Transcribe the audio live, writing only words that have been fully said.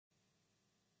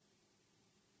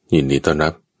ยินดีต้อนรั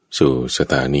บสู่ส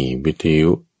ถานีวิท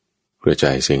ยุกระจ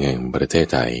ายเสียงแห่งประเทศ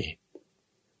ไทย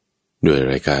ด้วย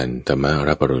รายการธรรมา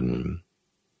รับอรุณ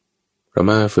เรา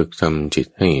มาฝึกทำจิต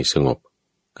ให้สงบ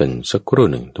กันสักครู่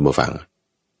หนึ่งท่านผู้ฟัง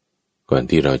ก่อน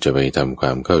ที่เราจะไปทำคว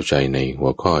ามเข้าใจในหั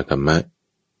วข้อธรรมะ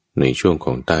ในช่วงข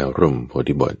องใต้ร่มโพ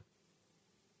ธิบท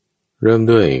เริ่ม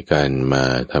ด้วยการมา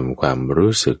ทำความ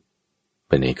รู้สึกเ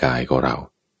ป็นในกายของเรา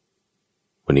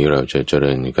วันนี้เราจะเจ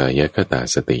ริญกายคตา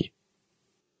สติ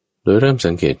โดยเริ่ม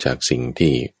สังเกตจากสิ่ง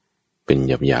ที่เป็น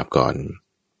หยาบๆก่อน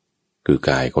คือ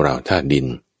กายของเราธาตุดิน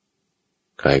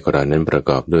กายของเรานั้นประ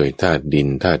กอบด้วยธาตุดิน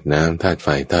ธาตุน้ำธาตุไฟ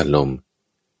ธาตุลม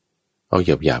เอา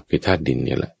หยาบๆคือธาตุดินเ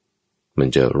นี่ยแหละมัน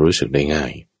จะรู้สึกได้ง่า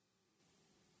ย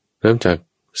เริ่มจาก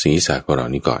ศีรษะของเรา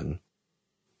นี่ก่อน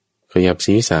ขยับ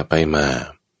ศีรษะไปมา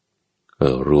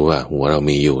รู้ว่าหัวเรา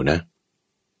มีอยู่นะ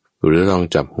หรือลอง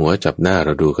จับหัวจับหน้าเร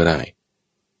าดูก็ได้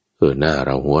หน้าเร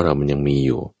าหัวเรามันยังมีอ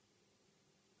ยู่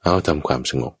เอาทำความ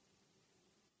สงบ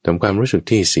ทำความรู้สึก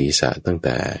ที่ศีรษะตั้งแ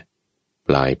ต่ป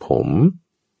ลายผม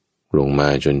ลงมา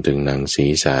จนถึงหนังศี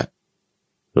รษะ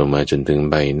ลงมาจนถึง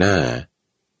ใบหน้า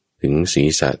ถึงศีร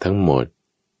ษะทั้งหมด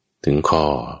ถึงคอ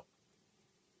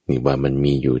นี่ว่ามัน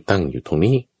มีอยู่ตั้งอยู่ตรง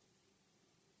นี้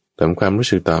ทำความรู้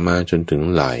สึกต่อมาจนถึง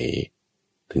ไหล่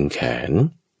ถึงแขน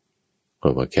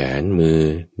ว่าแขนมือ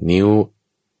นิ้ว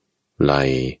ไหล่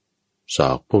ศอ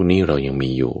กพวกนี้เรายัง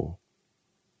มีอยู่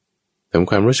ทำ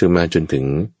ความรู้สึกมาจนถึง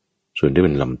ส่วนที่เ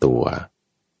ป็นลำตัว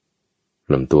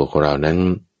ของเรานั้น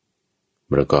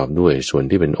ประกอบด้วยส่วน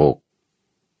ที่เป็นอก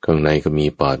ข้างในก็มี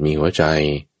ปอดมีหัวใจ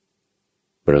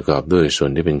ประกอบด้วยส่วน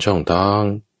ที่เป็นช่องท้อง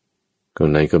ข้าง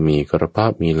ในก็มีกระเพา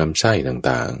ะมีลำไส้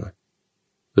ต่าง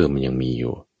ๆมันยังมีอ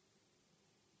ยู่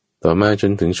ต่อมาจ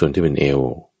นถึงส่วนที่เป็นเอว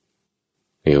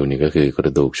นี่ก็คือกร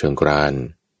ะดูกเชิงกราน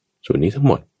ส่วนนี้ทั้ง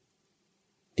หมด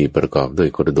ที่ประกอบด้วย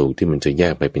กระดูกที่มันจะแย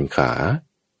กไปเป็นขา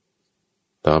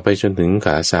ต่อไปจนถึงข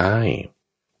าซ้าย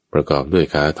ประกอบด้วย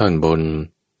ขาท่อนบน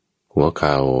หัวเ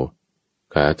ข่า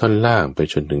ขาท่อนล่างไป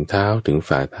จนถึงเท้าถึง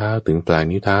ฝ่าเท้าถึงปลาย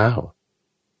นิ้วเท้า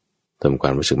ทำควา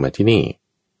มรู้สึกมาที่นี่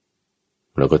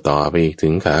เราก็ต่อไปอีกถึ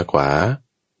งขาขวา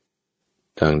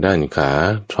ทางด้านขา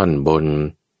ท่อนบน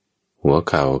หัว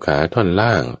เข่าขาท่อน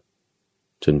ล่าง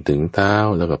จนถึงเท้า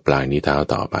แล้วก็ปลายนิ้วเท้า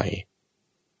ต่อไป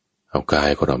เอากาย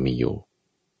ของเรามีอยู่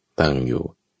ตั้งอยู่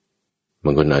บ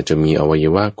างคนอาจจะมีอวัย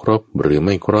วะครบหรือไ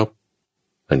ม่ครบ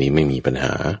อันนี้ไม่มีปัญห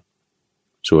า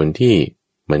ส่วนที่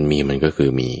มันก็คื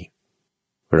อมี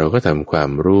เราก็ทำควา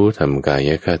มรู้ทำกาย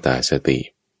คตาสติ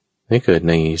ให้เกิด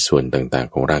ในส่วนต่าง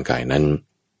ๆของร่างกายนั้น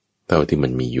เท่าที่มั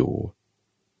นมีอยู่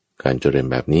การเจริญ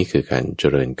แบบนี้คือการเจ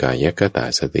ริญกายคตา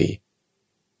สติ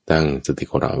ตั้งสติ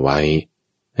ของเราไว้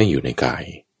ให้อยู่ในกาย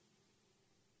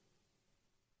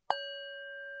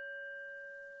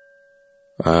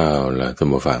ล่ะท่า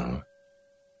นผู้ฟัง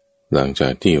หลังจา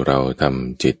กที่เราท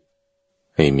ำจิต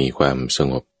ให้มีความส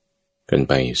งบกัน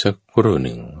ไปสักครู่ห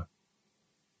นึ่ง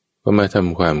ก็มาท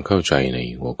ำความเข้าใจใน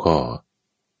หัวข้อ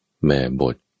แม่บ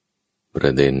ทปร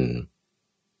ะเด็น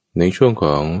ในช่วงข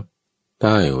องใ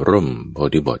ต้ร่มโพ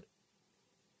ธิบท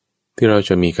ที่เราจ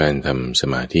ะมีการทำส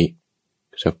มาธิ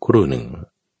สักครู่หนึ่ง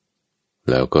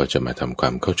แล้วก็จะมาทำควา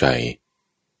มเข้าใจ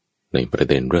ในประ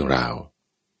เด็นเรื่องราว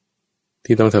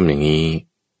ที่ต้องทำอย่างนี้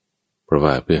เพราะ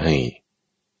ว่าเพื่อให้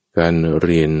การเ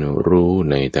รียนรู้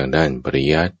ในทางด้านปริ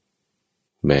ยัติ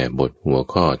แม่บทหัว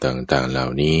ข้อต่างๆเหล่า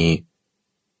นี้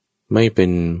ไม่เป็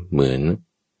นเหมือน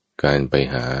การไป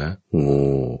หางู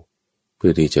เพื่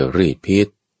อที่จะรีดพิษ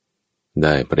ไ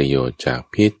ด้ประโยชน์จาก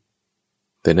พิษ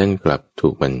แต่นั่นกลับถู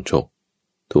กมันฉก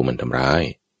ถูกมันทำร้าย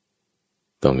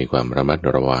ต้องมีความระมัด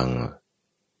ระวัง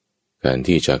การ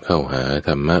ที่จะเข้าหาธ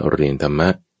รรมะเรียนธรรมะ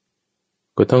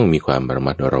ก็ต้องมีความระ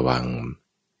มัดระวัง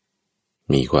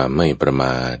มีความไม่ประม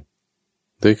าท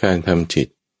โดยการทำจิต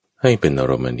ให้เป็นอา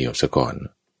รมณ์เดียวซะก่อน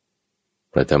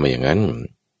เพราะถ้าไม่อย่างนั้น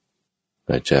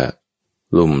อาจจะ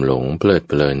ลุ่มหลงเพลิด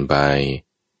เพลินไป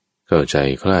เข้าใจ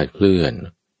คลาดเคลื่อน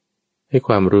ให้ค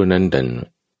วามรู้นั้นดัน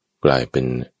กลายเป็น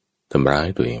ทำร้าย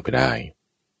ตัวเองไปได้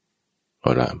เอ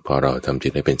าล่ะพอเราทำจิ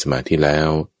ตให้เป็นสมาธิแล้ว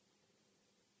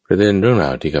ประเด็นเรื่องรา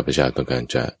วที่ข้าพเจ้าต้องการ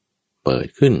จะเปิด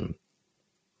ขึ้น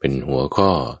เป็นหัวข้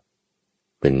อ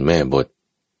เป็นแม่บท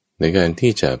ในการ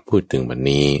ที่จะพูดถึงวัน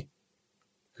นี้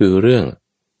คือเรื่อง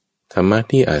ธรรมะ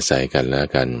ที่อาศัยกันและ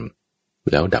กัน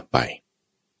แล้วดับไป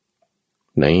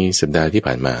ในสัปดาห์ที่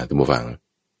ผ่านมาท่านผู้ฟัง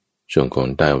ช่วงของ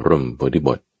ใต้ร่มโพธิบ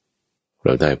ทเร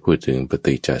าได้พูดถึงป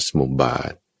ฏิจจสมุปบา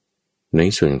ทใน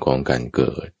ส่วนของการเ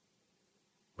กิด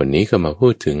วันนี้ก็มาพู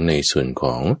ดถึงในส่วนข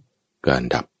องการ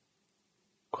ดับ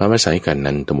ความอาศัยกัน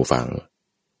นั้นท่านผู้ฟัง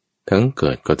ทั้งเ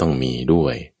กิดก็ต้องมีด้ว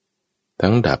ยทั้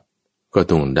งดับก็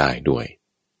ต้องได้ด้วย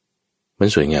มั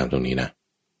นสวยงามตรงนี้นะ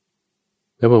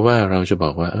แล้วบอกว่าเราจะบ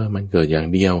อกว่ามันเกิดอย่าง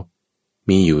เดียว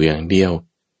มีอยู่อย่างเดียว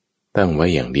ตั้งไว้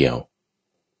อย่างเดียว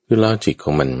คือลอจิกข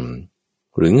องมัน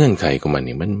หรือเงื่อนไขของมัน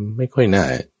นี่มันไม่ค่อยน่า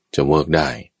จะเวิร์กได้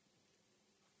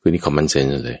คือนี่คอมมอนเซน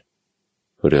ส์เลย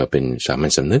เรียกว่าเป็นสามั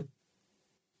ญสำนึก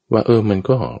ว่ามัน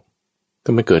ก็ถ้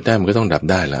ามันเกิดได้มันก็ต้องดับ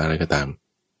ได้แล้วอะไรก็ตาม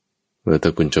ถ้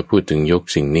าคุณจะพูดถึงยก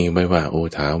สิ่งนี้ไว้ว่า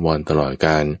ถาวรตลอดก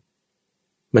าล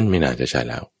มันไม่น่าจะใช่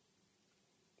แล้ว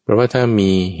เพราะว่าถ้า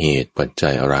มีเหตุปัจจั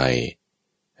ยอะไร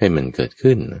ให้มันเกิด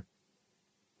ขึ้น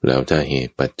แล้วถ้าเห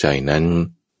ตุปัจจัยนั้น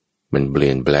มันเปลี่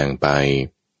ยนแปลงไป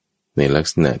ในลัก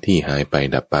ษณะที่หายไป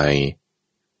ดับไป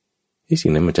ที่สิ่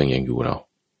งนั้นมันจะยังอยู่เรา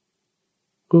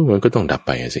ก็มันก็ต้องดับไ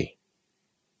ปสิ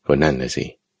ก็นั่นนะสิ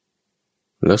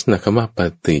ลักษณะคำว่าป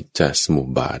ฏิจจสมุป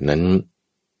บาทนั้น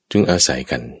จึงอาศัย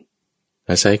กัน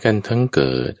ทั้งเ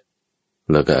กิด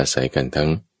แล้วก็อาศัยกันทั้ง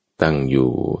ตั้งอ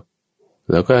ยู่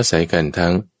แล้วก็อาศัยกันทั้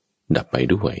งดับไป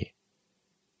ด้วย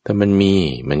ถ้ามันมี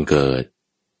มันเกิด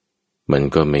มัน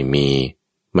ก็ไม่มี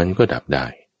มันก็ดับได้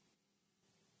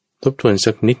ทบทวน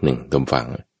สักนิดหนึ่งตามฟัง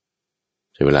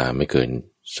ใช้เวลาไม่เกิน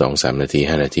 2-3 นาที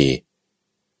 5 นาที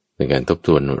ในการทบท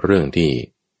วนเรื่องที่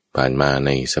ผ่านมาใน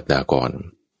สัปดาห์ก่อน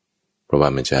เพราะว่า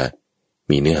มันจะ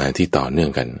มีเนื้อหาที่ต่อเนื่อ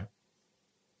งกัน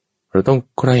เราต้อง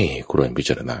ใกล้ครวญพิ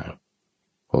จารณา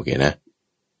โอเคนะ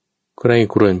ใกล้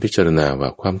ครวญพิจารณาว่า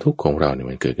ความทุกข์ของเราเนี่ย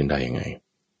มันเกิดขึ้นได้ยังไง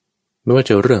ไม่ว่า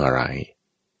จะเรื่องอะไร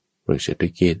เรื่องเศรษฐ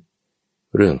กิจ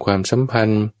เรื่องความสัมพัน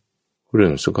ธ์เรื่อ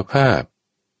งสุขภาพ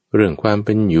เรื่องความเ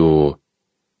ป็นอยู่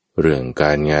เรื่องก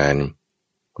ารงาน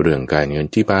เรื่องการเงิน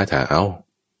ที่ป้าถา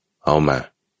เอามา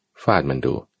ฟาดมัน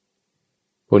ดู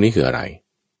พวกนี้คืออะไร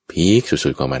พีคสุ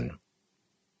ดๆของมัน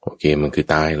โอเคมันคือ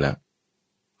ตายละ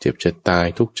เจ็บจะตาย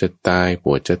ทุกข์จะตายป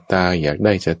วดจะตายอยากไ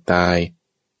ด้จะตาย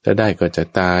ถ้าได้ก็จะ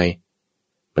ตาย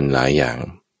มันหลายอย่าง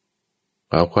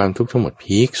เอาความทุกข์ทั้งหมด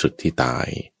พีคสุดที่ตาย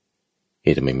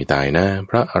ทำไมมีตายนะเ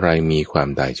พราะอะไรมีความ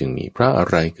ตายจึงมีเพราะอะ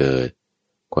ไรเกิด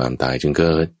ความตายจึงเ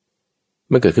กิด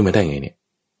มันเกิดขึ้นมาได้ไงเนี่ย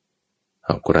เอ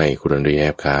าใครควรรีแอ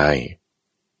บคาย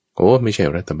ไม่ใช่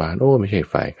รัฐบาลไม่ใช่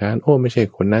ฝ่ายค้านไม่ใช่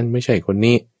คนนั้นไม่ใช่คน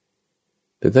นี้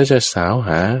แต่ถ้าจะสาวห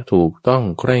าถูกต้อง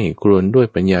ใคร่ครวญด้วย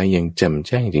ปัญญาอย่างแจ่มแ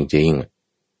จ้งจริง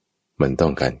ๆมันต้อ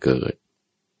งการเกิด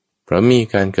เพราะมี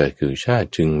การเกิดคือชาติ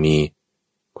จึงมี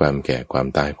ความแก่ความ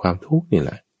ตายความทุกข์นี่แห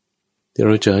ละที่เ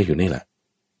ราเจออยู่นี่แหละ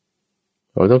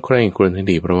เราต้องใคร่ครวญให้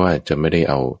ดีเพราะว่าจะไม่ได้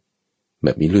เอาแบ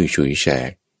บอิลุยฉุยแฉ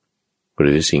กห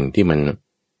รือสิ่งที่มัน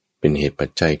เป็นเหตุปัจ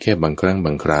จัยแค่บางครั้งบ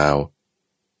างคราว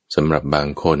สำหรับบาง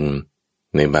คน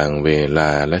ในบางเวลา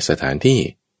และสถานที่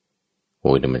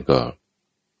แต่มันก็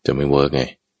จะไม่เวิร์กไง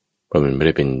เพราะมันไม่ไ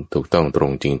ด้เป็นถูกต้องตร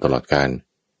งจริงตลอดกาล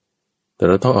แต่เ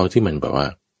ราต้องเอาที่มันแบบว่า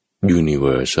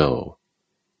universal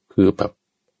คือแบบ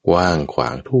กว้างขวา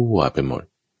งทั่วไปหมด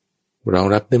รอง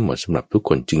รับได้หมดสำหรับทุก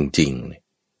คนจริง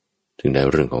ๆถึงได้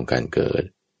เรื่องของการเกิด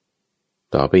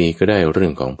ต่อไปอีกก็ได้เรื่อ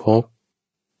งของภพ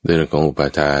เรื่องของอุปา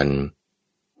ทาน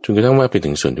จนกระทั่งว่าไปถึ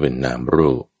งส่วนที่เป็นนาม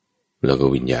รูปแล้วก็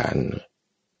วิญญาณ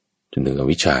จนถึงอ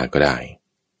วิชชาก็ได้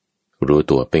รู้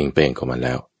ตัวเป้งๆของมันแ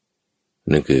ล้ว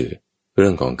นั่นคือเรื่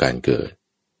องของการเกิด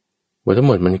ว่าทั้งห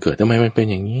มดมันเกิดทำไมมันเป็น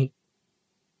อย่างนี้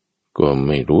ก็ไ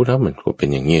ม่รู้แล้วมันก็เป็น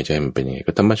อย่างนี้ใช่มันเป็นยังไง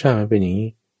ก็ธรรมชาติมันเป็นอย่างนี้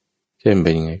ใช่มันเ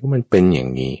ป็นยังไงก็มันเป็นอย่า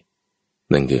งนี้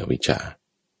นั่นคืออวิชชา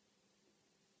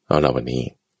เอาเราวันนี้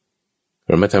เ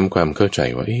รามาทำความเข้าใจ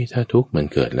ว่าถ้าทุกข์มัน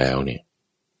เกิดแล้วเนี่ย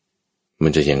มั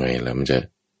นจะยังไงล่ะมัน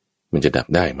จะดับ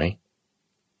ได้ไหม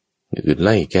คือไ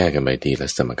ล่แก้กันไปทีละ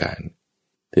สมการ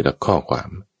ทีละข้อความ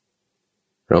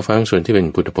เราฟังส่วนที่เป็น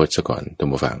พุทธพจน์ซะก่อนท่าน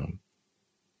ผู้ฟัง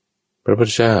พระพุท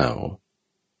ธเจ้า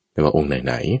ไม่ว่าองค์ไ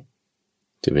หน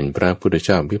ๆจะเป็นพระพุทธเ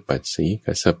จ้าวิปัสสี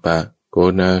กัสสปะโก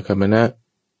นาคัมมนะ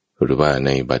หรือว่าใน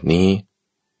บัดนี้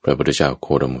พระพุทธเจ้าโค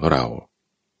ดมของเรา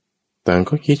ต่าง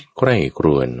ก็คิดใคร่คร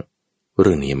วญเ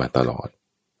รื่องนี้มาตลอด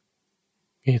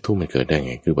ทุกข์มันเกิดได้ไ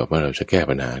งคือแบบว่าเราจะแก้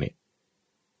ปัญหาเนี่ย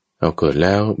เอาเกิดแ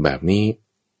ล้วแบบนี้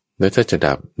แล้วถ้าจะ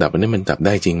ดับอันนี้มันดับไ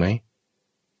ด้จริงไหม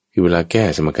คือเวลาแก้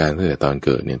สมการตั้งแต่ตอนเ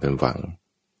กิดเนี่ยท่านฟัง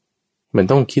มัน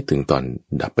ต้องคิดถึงตอน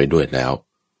ดับไปด้วยแล้ว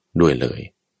ด้วยเลย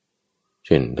เ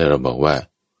ช่นถ้าเราบอกว่า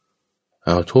เอ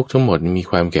าทุกข์ทั้งหมดมี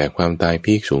ความแก่ความตาย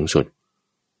พีคสูงสุด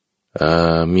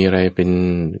มีอะไรเป็น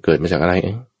เกิดมาจากอะไร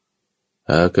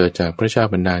เกิดจากพระเจ้า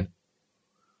บันดาล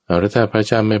แล้วถ้าพระเ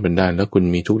จ้าไม่บันดาลแล้วคุณ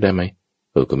มีทุกข์ได้ไหม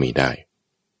ก็มีได้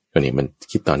ก็นี่มัน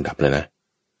คิดตอนดับแล้วนะ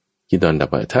คิดตอนดับ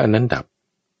ถ้าอันนั้นดับ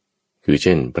คือเ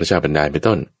ช่นพระเจ้าบันดาลเป็น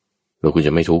ต้นแล้วคุณจ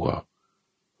ะไม่ทุกข์หรอ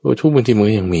ทุกข์บางทีมัน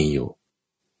ก็ยังมีอยู่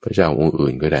พระเจ้าองค์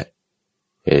อื่นก็ได้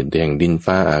แห่งดิน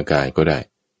ฟ้าอากาศก็ได้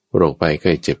โรคภัยไ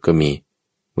ข้เจ็บก็มี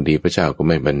บางทีพระเจ้าก็ไ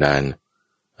ม่บันดาล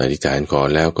อธิษฐานขอ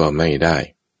แล้วก็ไม่ได้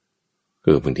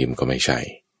บางทีมันก็ไม่ใช่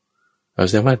แ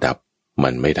สดงว่าดับมั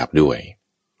นไม่ดับด้วย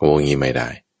งี้ไม่ได้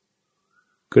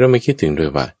ก็ต้องไม่คิดถึงด้วย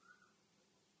ว่า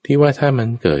ที่ว่าถ้ามัน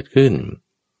เกิดขึ้น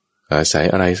อาศัย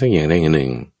อะไรสักอย่างใดอย่างหนึ่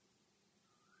ง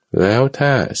แล้วถ้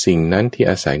าสิ่งนั้นที่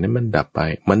อาศัยนั้นมันดับไป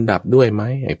มันดับด้วยไหม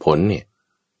ไอ้ผลเนี่ย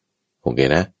โอเค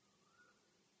นะ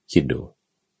คิดดู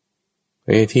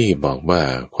ที่บอกว่า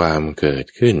ความเกิด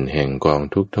ขึ้นแห่งกอง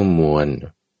ทุกข์ทั้งมวล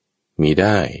มีไ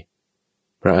ด้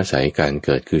เพราะอาศัยการเ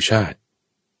กิดคือชาติ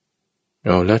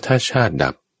แล้วถ้าชาติ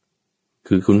ดับ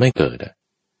คือคุณไม่เกิด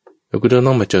แล้วคุณ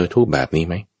ต้องมาเจอทุกข์แบบนี้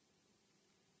ไหม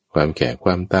ความแก่คว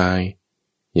ามตาย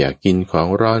อยากกินของ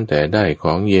ร้อนแต่ได้ข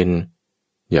องเย็น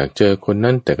อยากเจอคน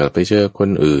นั้นแต่กลับไปเจอคน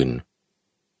อื่น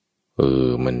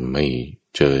มันไม่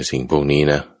เจอสิ่งพวกนี้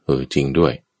นะจริงด้ว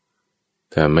ย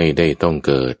ถ้าไม่ได้ต้อง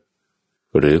เกิด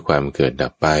หรือความเกิดดั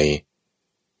บไป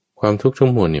ความทุกข์ทั้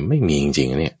งมวลเนี่ยไม่มีจริง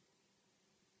ๆเนี่ย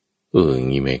อย่า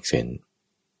งนี้ make sense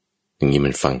อย่างนี้มั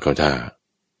นฟังเข้าท่า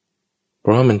เพร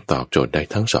าะว่ามันตอบโจทย์ได้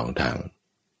ทั้งสองทาง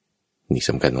นี่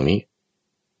สำคัญตรงนี้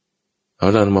เอา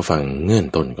เรามาฟังเงื่อน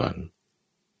ต้นก่อน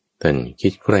ท่านคิ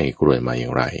ดใคร่ครวญมาอย่า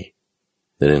งไร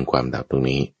ในเรื่องความดับตรง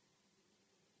นี้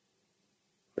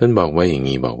ท่านบอกว่าอย่าง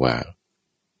นี้บอกว่า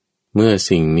เมื่อ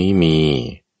สิ่งนี้มี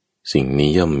สิ่งนี้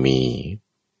ย่อมมี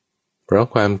เพราะ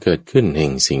ความเกิดขึ้นแห่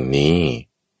งสิ่งนี้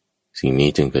สิ่งนี้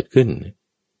จึงเกิดขึ้น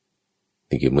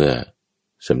นี่คือเมื่อ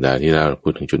สัปดาห์ที่เราพู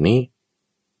ดถึงจุดนี้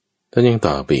ท่านยัง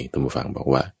ต่อไปอีกท่านผู้ฟังบอก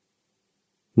ว่า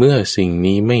เมื่อสิ่ง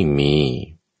นี้ไม่มี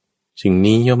สิ่ง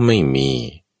นี้ย่อมไม่มี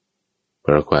เพ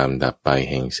ราะความดับไป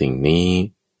แห่งสิ่งนี้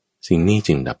สิ่งนี้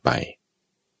จึงดับไป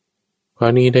ข้อ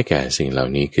นี้ได้แก่สิ่งเหล่า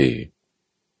นี้คือ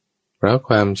เพราะค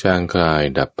วามจางคลาย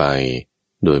ดับไป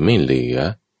โดยไม่เหลือ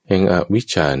แห่งอวิช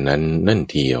ชานั้นนั่น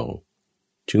เทียว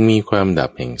จึงมีความดั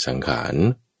บแห่งสังขาร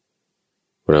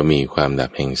เรามีความดั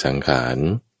บแห่งสังขาร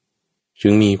จึ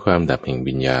งมีความดับแห่ง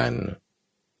วิญญาณ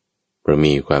เรา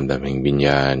มีความดับแห่งวิญญ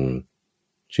าณ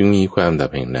จึงมีความดั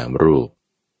บแห่งนามรูป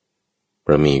เ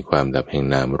รามีความดับแห่ง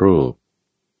นามรูป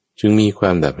จึงมีควา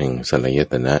มดับแห่งสัลย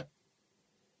ตนะ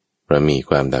เรามี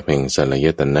ความดับแห่งสัลย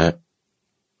ตนะ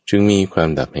จึงมีความ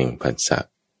ดับแห่งผัสสะ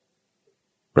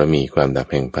เรามีความดับ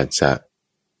แห่งผัสสะ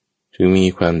จึงมี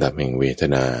ความดับแห่งเวท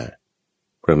นา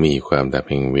เรามีความดับ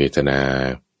แห่งเวทนา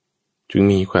จึง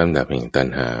มีความดับแห่งตัณ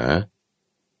หา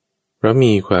เรา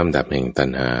มีความดับแห่งตัณ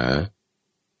หา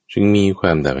จึงมีคว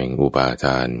ามดับแห่งอุปาท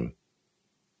าน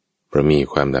เรามี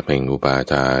ความดับแห่งอุปา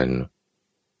ทาน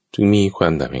จึงมีควา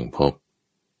มดับแห่งภพ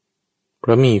เพร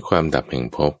าะมีความดับแห่ง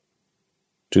ภพ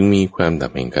จึงมีความดั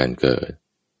บแห่งการเกิด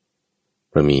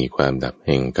เพราะมีความดับแ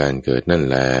ห่งการเกิดนั่น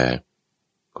แล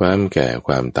ความแก่ค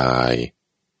วามตาย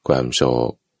ความโศ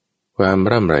กความ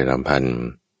ร่ำไรรำพัน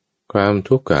ความ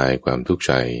ทุกข์กายความทุกข์ใ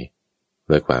จ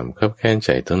และความคับแค้นใจ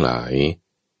ทั้งหลาย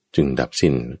จึงดับ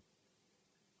สิ้น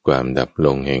ความดับล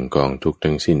งแห่งกองทุกข์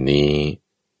ทั้งสิ้นนี้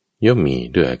ย่อมมี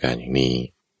ด้วยอาการอย่างนี้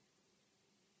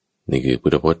นี่คือพุ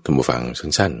ทธพจน์ธรรมฟัง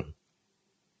สั้น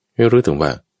ๆให้รู้ถึงว่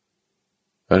า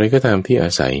อะไรก็ตามที่อ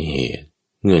าศัยเหตุ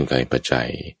เงื่อนไขปัจจัย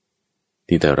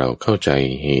ที่แต่เราเข้าใจ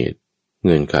เหตุเ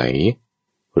งื่อนไข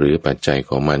หรือปัจจัยข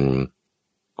องมัน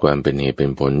ความเป็นเหตุเป็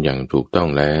นผลอย่างถูกต้อง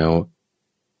แล้ว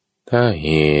ถ้าเห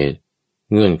ตุ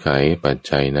เงื่อนไขปัจ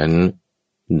จัยนั้น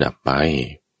ดับไป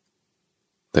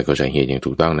แต่เข้าใจเหตุอย่าง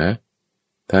ถูกต้องนะ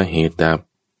ถ้าเหตุดับ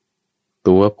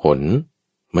ตัวผล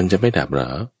มันจะไม่ดับหร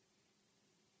อ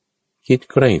คิด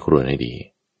ใกล้ครวญให้ดี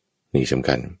นี่สำ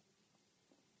คัญ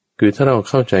คือถ้าเรา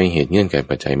เข้าใจเหตุเงื่อนไข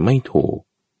ปัจจัยไม่ถูก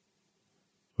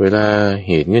เวลาเ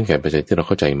หตุเงื่อนไขปัจจัยที่เราเ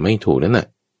ข้าใจไม่ถูกนั้นน่ะ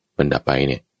มันดับไป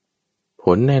เนี่ยผ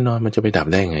ลแน่นอนมันจะไปดับ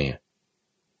ได้ไง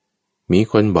มี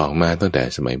คนบอกมาตั้งแต่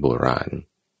สมัยโบราณ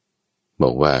บ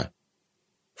อกว่า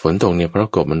ฝนตกเนี่ยเพราะ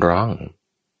กบมันร้อง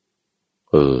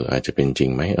อาจจะเป็นจริง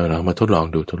ไหมเรามาทดลอง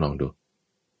ดู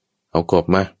เอากบ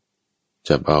มา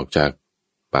จับออกจาก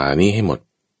ป่านี้ให้หมด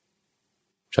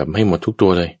จับให้หมดทุกตั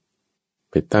วเลย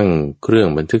ไปตั้งเครื่อง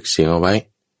บันทึกเสียงเอาไว้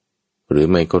หรือ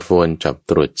ไมโครโฟนจับ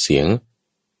ตรวจเสียง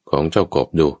ของเจ้ากบ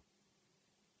ดู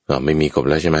ไม่มีกบ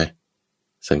แล้วใช่ไหม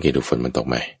สังเกตดูฝนมันตก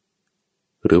ไหม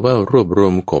หรือว่ารวบรว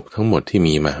มกบทั้งหมดที่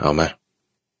มีมาเอามา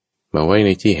ไว้ใน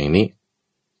ที่แห่งนี้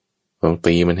ลอง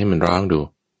ตีมันให้มันร้องดู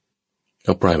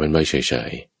ก็ปล่อยมันไว้เฉ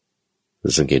ย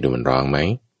ๆสังเกตดูมันร้องไหม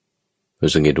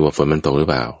สังเกตดูว่าฝนมันตกหรือ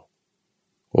เปล่า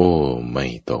ไม่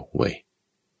ตกเว้ย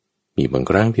มีบาง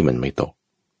ครั้งที่มันไม่ตก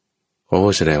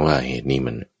แสดงว่าเหตุนี้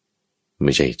มันไ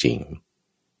ม่ใช่จริง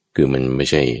คือมันไม่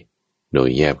ใช่โดย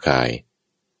แยบคาย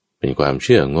เป็นความเ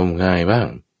ชื่องมงายบ้าง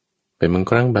เป็นบาง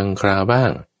ครั้งบางคราวบ้า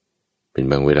งเป็น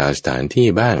บางเวลาสถานที่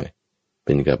บ้างเ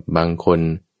ป็นกับบางคน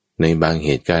ในบางเห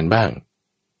ตุการณ์บ้าง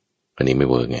อันนี้ไม่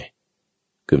เวิร์กไง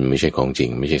คือมันไม่ใช่ของจริง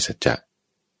ไม่ใช่สัจจะ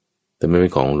แต่ไม่เป็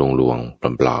นของลวง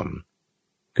ๆปลอม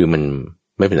ๆคือมัน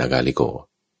ไม่เป็นอาการลิโก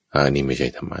อันนี้ไม่ใช่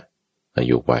ธรรมะอา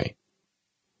ยุไว้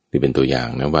ที่เป็นตัวอย่าง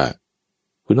นะว่า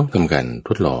คุณต้องทำการท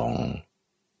ดลอง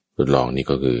นี่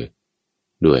ก็คือ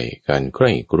ด้วยการใค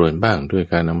ร่ครวญบ้างด้วย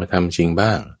การเอามาทำจริง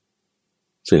บ้าง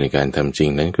ซึ่งในการทำจริง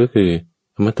นั้นก็คือ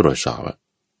เอามาตรวจสอบ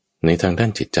ในทางด้า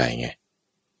นจิตใจไง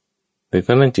ในท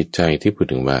างด้านจิตใจที่พูด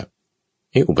ถึงว่า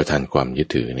อุปทานความยึด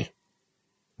ถือเนี่ย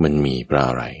มันมีเพราะ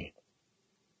อะไร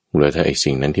แล้วถ้าไอ้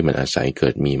สิ่งนั้นที่มันอาศัยเกิ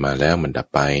ดมีมาแล้วมันดับ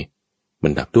ไปมั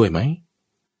นดับด้วยไหม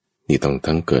นี่ต้อง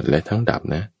ทั้งเกิดและทั้งดับ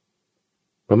นะ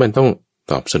เพราะมันต้อง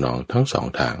ตอบสนองทั้งสอง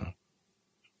ทาง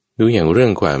ดูอย่างเรื่อ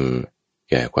งความ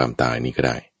แก่ความตายนี่ก็ไ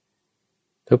ด้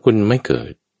ถ้าคุณไม่เกิ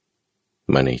ด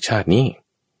มาในชาตินี้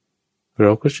เร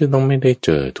าก็จะต้องไม่ได้เจ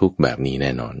อทุกข์แบบนี้แ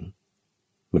น่นอน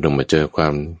มันต้องมาเจอควา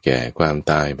มแก่ความ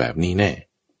ตายแบบนี้แน่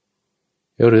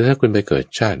หรือถ้าคุณไปเกิด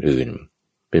ชาติอื่น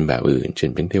เป็นแบบอื่นเช่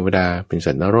นเป็นเทวดาเป็น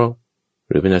สัตว์นรก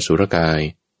หรือเป็นอสุรกาย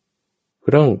ก็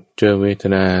ต้องเจอเวท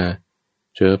นา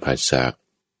เจอผัสสะ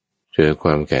เจอคว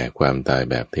ามแก่ความตาย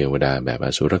แบบเทวดาแบบอ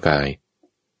สุรกาย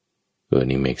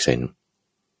นี่ make sense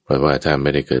เพราะว่าถ้าไ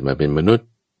ม่ได้เกิดมาเป็นมนุษย์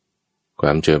คว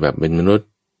ามเจอแบบเป็นมนุษย์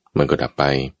มันก็ดับไป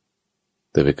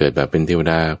แต่ไปเกิดแบบเป็นเทว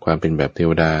ดาความเป็นแบบเท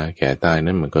วดาแก่ตาย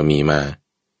นั้นมันก็มีมา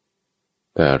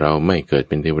แต่เราไม่เกิด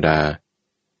เป็นเทวดา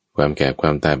ความแก่ควา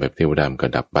มตายแบบเทวดามันก็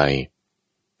ดับไป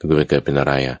ถ้าคุณไปเกิดเป็นอะ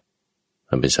ไร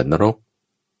มันเป็นสัตว์นรก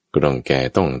ก็ต้องแก่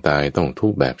ต้องตายต้องทุ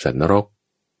กข์แบบสัตว์นรก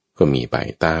ก็มีไป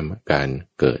ตามการ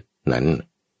เกิดนั้น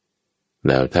แ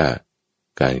ล้วถ้า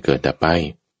การเกิดดับไป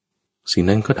สิ่ง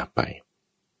นั้นก็ดับไป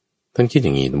ท่านคิดอ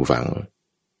ย่างนี้ท่านผู้ฟัง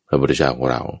พระพุทธเจ้าของ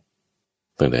เรา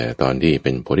ตั้งแต่ตอนที่เ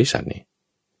ป็นโพธิสัตว์นี่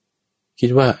คิด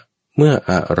ว่าเมื่อ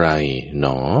อะไรหน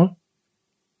อ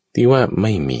ที่ว่าไ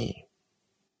ม่มี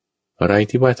อะไร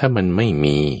ที่ว่าถ้ามันไม่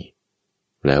มี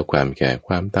แล้วความแก่ค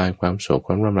วามตายความโศกค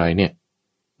วามร่ำไรเนี่ย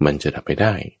มันจะดับไปไ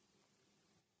ด้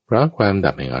เพราะความ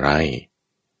ดับแห่งอะไร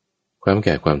ความแ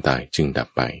ก่ความตายจึงดับ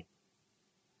ไป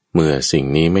เมื่อสิ่ง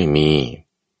นี้ไม่มี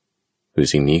คือ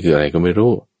สิ่งนี้คืออะไรก็ไม่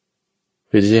รู้เ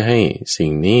พื่อจะให้สิ่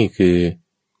งนี้คือ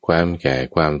ความแก่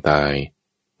ความตาย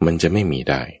มันจะไม่มี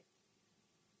ได้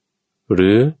ห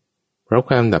รือเพราะค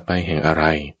วามดับไปแห่งอะไร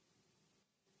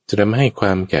จะทำให้คว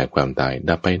ามแก่ความตาย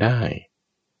ดับไปได้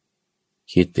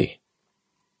คิดดิ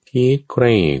คิดใค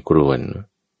ร่ครวญ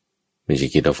ไม่ใช่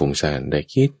คิดเอาฟุ้งซ่านแต่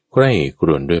คิดใคร่คร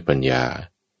วญด้วยปัญญา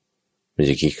ไม่ใ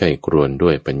ช่คิดใคร่ครวญด้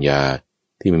วยปัญญา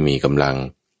ที่ไม่มีกำลัง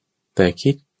แต่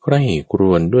คิดใคร่คร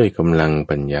วญด้วยกำลัง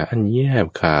ปัญญาอันแยบ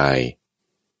คาย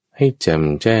ให้แจ่ม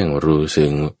แจ้งรู้ซึ้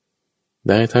งไ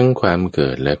ด้ทั้งความเกิ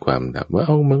ดและความดับว่า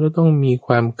มันก็ต้องมีค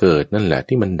วามเกิดนั่นแหละ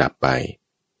ที่มันดับไป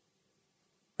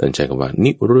ตั้งใจกับว่า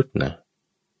นิรุตนะ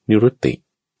นิรุตติ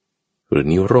หรือ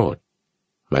นิโรธ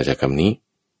มาจากคำนี้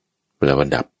แปลว่า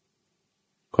ดับ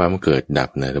ความเกิดดับ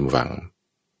นะท่านผู้ฟัง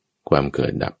ความเกิ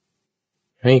ดดับ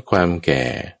ให้ความแก่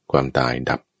ความตาย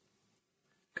ดับ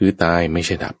คือตายไม่ใ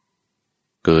ช่ดับ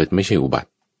เกิดไม่ใช่อุบัติ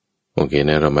โอเค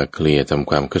นะเรามาเคลียร์ทำ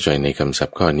ความเข้าใจในคำศัพ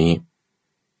ท์ข้อนี้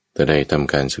จะได้ท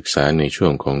ำการศึกษาในช่ว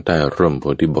งของใต้ร่มโพ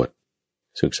ธิบท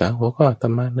ศึกษาหัวข้อธร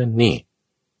รมะนั่นนี่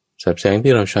ศัพท์แสง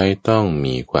ที่เราใช้ต้อง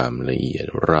มีความละเอียด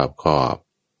รอบคอบ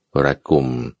รัดกุม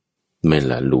ไม่ห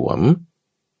ละหลวม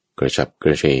กระฉับก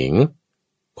ระเฉง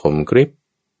คมกริบ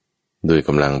ด้วยก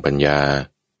ำลังปัญญา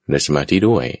และสมาธิ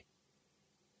ด้วย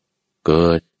เกิ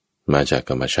ดมาจาก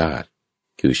ธรรมชาติ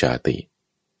คือชาติ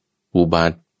อุบั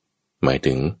ติหมาย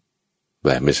ถึงแป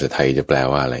ลเป็นภาษาไทยจะแปล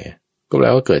ว่าอะไรก็แปล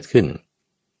ว่าเกิดขึ้น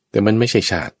แต่มันไม่ใช่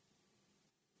ชา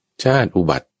ติอุ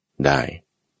บัติได้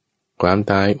ความ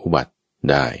ตายอุบัติ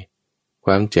ได้ค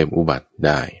วามเจ็บอุบัติไ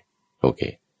ด้โอเค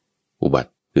อุบั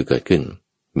ติคือเกิดขึ้น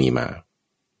มีมา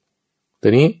แต่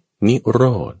นี้นิโร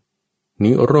ธ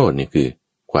นี่คือ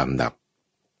ความดับ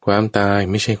ความตาย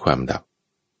ไม่ใช่ความดับ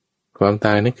ความต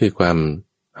ายนั่นคือความ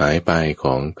หายไปข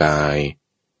องกาย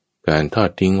การทอด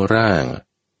ทิ้งร่าง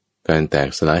การแตก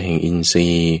สลายแห่งอินทรี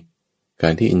ย์กา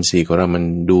รที่อินทรีย์ของเรามัน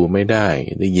ดูไม่ได้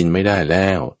ได้ยินไม่ได้แล้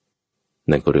ว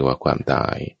นั่นก็เรียกว่าความตา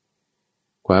ย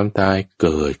ความตายเ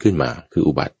กิดขึ้นมาคือ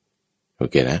อุบัติโอ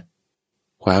เคนะ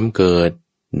ความเกิด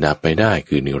ดับไปได้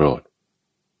คือนิโรธ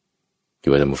คิด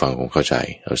ว่าท่านผู้ฟังคงเข้าใจ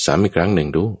เอาซ้ำอีกครั้งหนึ่ง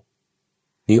ดู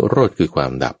นิโรธคือควา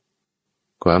มดั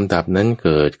บนั้นเ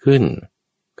กิดขึ้น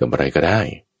กับอะไรก็ได้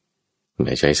ไ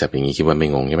ม่ใช้ศัพท์อย่างนี้คิดว่าไม่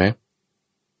งงใช่ไหม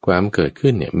ความเกิด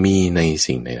ขึ้นเนี่ยมีใน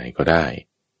สิ่งไหนๆก็ได้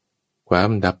ความ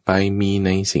ดับไปมีใน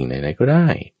สิ่งไหนๆก็ได้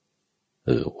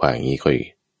ว่าอย่างนี้ค่อย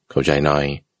เข้าใจหน่อย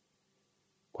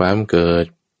ความเกิด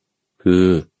คือ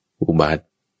อุบัติ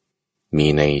มี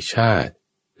ในชาติ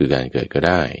คือการเกิดก็ไ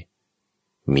ด้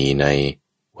มีใน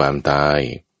ความตาย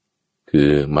คือ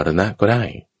มรณะก็ได้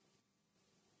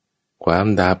ความ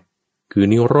ดับคือ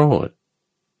นิโรธ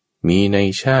มีใน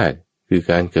ชาติคือ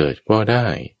การเกิดก็ได้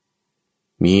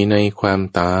มีในความ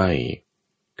ตาย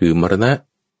คือมรณะ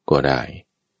ก็ได้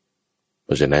เพ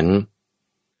ราะฉะนั้น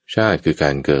ชาติคือกา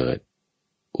รเกิด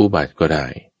อุบัติก็ได้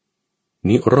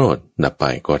นิโรธดับไป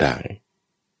ก็ได้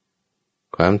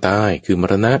ความตายคือม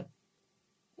รณะ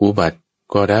อุบัติ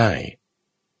ก็ได้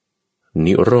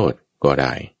นิโรธก็ไ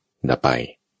ด้ดับไป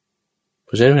เพ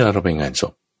ราะฉะนั้นเวลาเราไปงานศ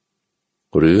พ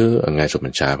หรืองานศพ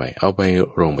มันช้าไปเอาไป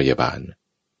โรงพยาบาล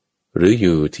หรืออ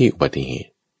ยู่ที่อุบัติเห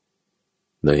ตุ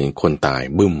เลยคนตาย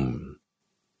บึ้ม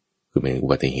คือเป็นอุ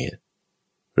บัติเหตุ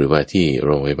หรือว่าที่โ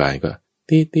รงพยาบาลก็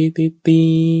ตี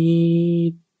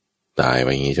ตายไป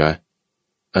อย่างนี้ใช่ไหม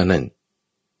อันนั้น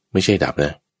ไม่ใช่ดับน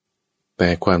ะแต่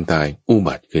ความตายอุ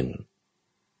บัติขึ้น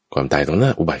ความตายตรงหน้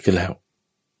าอุบัติขึ้นแล้ว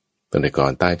ตั้งแต่ก่อ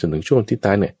นตายจนถึงช่วงที่ต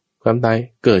ายเนี่ยความตาย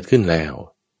เกิดขึ้นแล้ว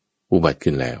อุบัติ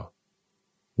ขึ้นแล้ว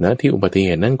ณที่อุบัติเห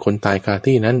ตุนั้นคนตายคา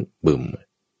ที่นั้นบึ้ม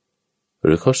ห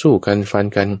รือเขาสู้กันฟัน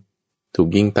กันถูก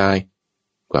ยิงตาย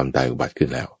ความตายอุบัติขึ้น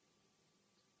แล้ว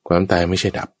ความตายไม่ใช่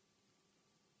ดับ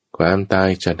ความตาย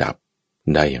จะดับ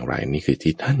ได้อย่างไรนี่คือ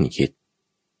ที่ท่านคิด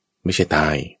ไม่ใช่ตา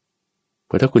ยเพ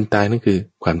ราะถ้าคุณตายนั่นคือ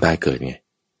ความตายเกิดไง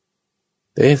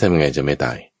แต่ทำยังไงจะไม่ต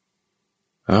าย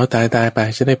เอาตายไป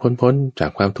จะได้พ้นจา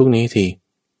กความทุกข์นี้ที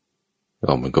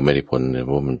มันก็ไม่ได้พ้นเลยเพ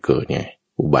ราะมันเกิดไง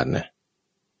อุบัตินะ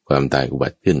ความตายอุบั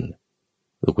ติขึ้น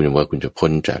แล้วคุณว่าคุณจะพ้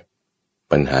นจาก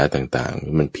ปัญหาต่าง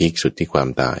ๆมันพีคสุดที่ความ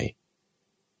ตาย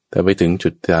แต่ไปถึงจุ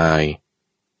ดตาย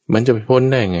มันจะไปพ้น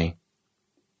ได้ไง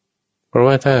เพราะ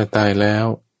ว่าถ้าตายแล้ว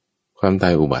ความตา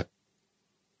ยอุบัติ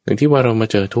อย่างที่ว่าเรามา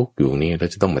เจอทุกข์อยู่นี่เรา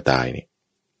จะต้องมาตายนี่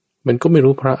มันก็ไม่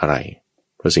รู้เพราะอะไร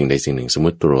เพราะสิ่งใดสิ่งหนึ่งสมม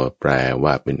ติตัวแปล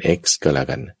ว่าเป็น x ก็แล้ว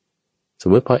กันสม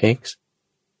มติพอ x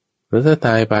แล้วถ้าต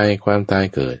ายไปความตาย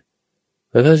เกิด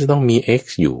แล้วถ้าจะต้องมี x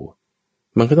อยู่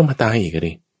มันก็ต้องมาตายอีก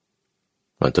ดิ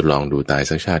มาทดลองดูตาย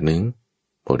สักชาตินึง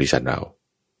โพธิสัตว์เรา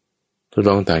ทดล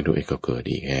องตายดูก็เกิด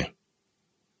อีกไง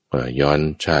ย้อน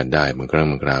ชาติได้บางครั้ง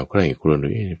บางคราวใครครวญดู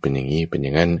เป็นอย่างนี้เป็นอย่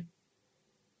างนั้น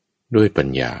ด้วยปัญ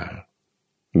ญา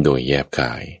โดยแยบก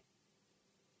าย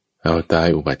เอาตาย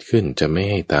อุบัติขึ้นจะไม่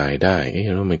ให้ตายได้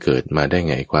แล้วมันเกิดมาได้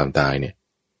ไงความตายเนี่ย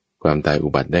ความตายอุ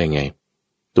บัติได้ไง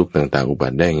ทุกข์ต่างๆอุบั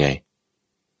ติได้ไง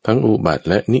ทั้งอุบัติ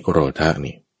และนิโรธะ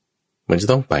นี่มันจะ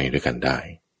ต้องไปด้วยกันได้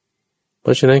เพร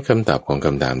าะฉะนั้นคำตอบของค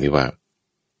ำถามที่ว่า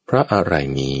เพราะอะไร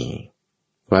มี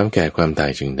ความแก่ความตา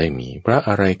ยจึงได้มีเพราะ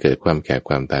อะไรเกิดความแก่ค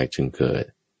วามตายจึงเกิด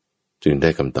จึงได้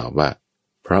คำตอบว่า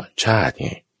เพราะชาติไ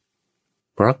ง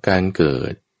เพราะการเกิ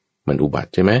ดมันอุบั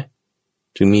ติใช่ไหม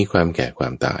จึงมีความแก่ควา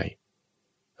มตาย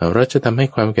เราจะทำให้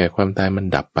ความแก่ความตายมัน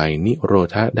ดับไปนิโร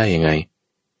ธะได้ยังไง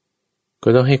ก็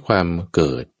ต้องให้ความเ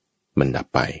กิดมันดับ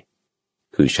ไป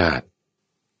คือชาติ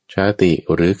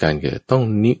หรือการเกิดต้อง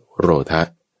นิโรธะ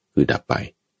คือดับไป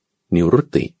นิรุต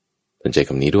ติสนใจค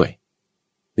ำนี้ด้วย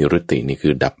นิรุตตินี่คื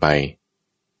อดับไป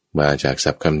มาจาก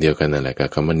ศัพท์คำเดียวกันนั่นแหละกับ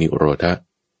คำว่านิโรธะ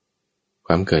ค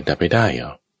วามเกิดดับไปได้เหร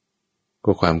อ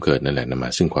ก็ความเกิดนั่นแหละนำมา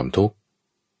ซึ่งความทุกข์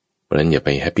เพราะฉะนั้นอย่าไป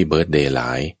แฮปปี้เบิร์ธเดย์หล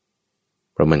าย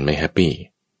เพราะมันไม่แฮปปี้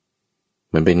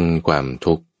มันเป็นความ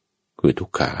ทุกข์คือทุ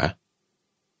กขา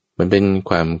มันเป็น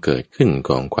ความเกิดขึ้นข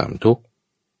องความทุกข์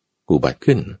อุบัติ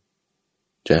ขึ้น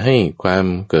จะให้ความ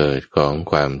เกิดของ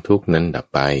ความทุกข์นั้นดับ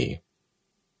ไป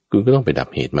คุณก็ต้องไปดับ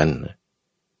เหตุมัน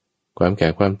ความแก่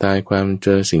ความตายความเจ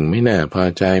อสิ่งไม่น่าพอ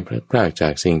ใจพลาดพลาดจา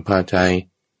กสิ่งพอใจ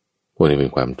พวกนี้เป็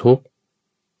นความทุกข์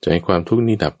จะให้ความทุกข์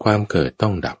นี้ดับความเกิดต้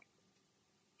องดับ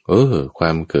คว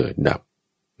ามเกิดดับ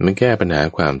มันแก้ปัญหา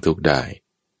ความทุกข์ได้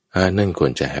นั่นคว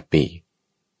รจะแฮปปี้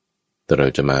แต่เรา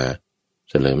จะมา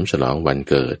เฉลิมฉลองวัน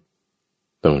เกิด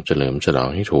ต้องเฉลิมฉลอง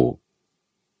ให้ถูก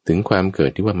ถึงความเกิ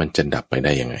ดที่ว่ามันจะดับไปไ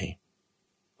ด้ยังไง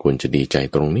ควรจะดีใจ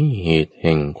ตรงนี้เหตุแ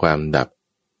ห่งความดับ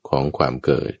ของความเ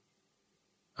กิด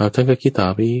ท่านก็คิดต่อ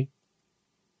ไป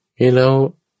แล้ว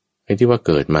ไอ้ที่ว่าเ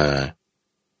กิดมา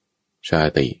ชา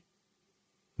ติ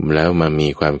แล้วมามี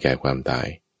ความแก่ความตาย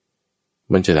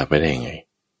มันจะดับไปได้ยังไง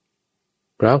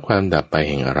เพราะความดับไป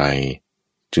แห่งอะไร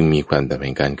จึงมีความดับแ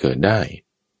ห่งการเกิดได้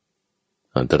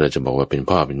แต่เราจะบอกว่าเป็น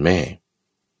พ่อเป็นแม่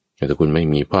แต่ถ้าคุณไม่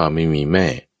มีพ่อไม่มีแม่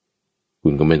คุ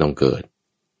ณก็ไม่ต้องเกิด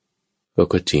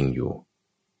ก็จริงอยู่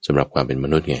สำหรับความเป็นม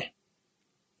นุษย์ไง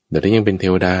แต่ถ้ายังเป็นเท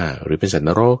วดาหรือเป็นสัตว์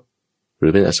นรกหรื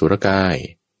อเป็นอสุรกาย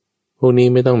พวกนี้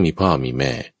ไม่ต้องมีพ่อมีแ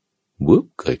ม่วุบ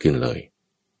เกิดขึ้นเลย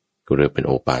ก็เรียกเป็นโ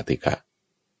อปาติกะ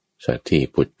สัตว์ที่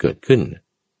ผุดเกิดขึ้น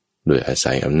โดยอา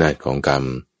ศัยอำนาจของกรรม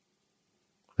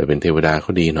แต่เป็นเทวดาเข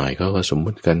าดีหน่อยเขาก็สมมุ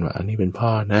ติกันว่าอันนี้เป็นพ่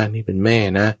อนะนี่เป็นแม่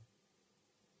นะ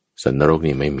สัตว์นรก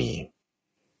นี่ไม่มี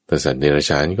แต่สัตว์เดรัจ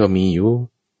ฉานก็มีอยู่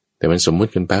แต่มันสมมุ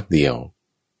ติกันแป๊บเดียว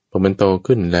พอมันโต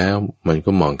ขึ้นแล้วมัน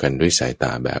ก็มองกันด้วยสายต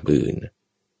าแบบอื่น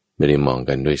ไม่ได้มอง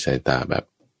กันด้วยสายตาแบบ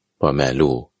พ่อแม่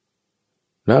ลูก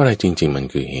แล้วอะไรจริงๆมัน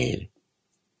คือเหตุ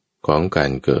ของกา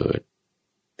รเกิด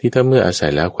ที่ถ้าเมื่ออาศั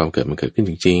ยแล้วความเกิดมันเกิดขึ้น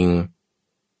จริง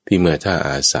ที่เมื่อถ้า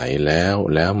อาศัยแล้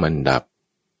วมันดับ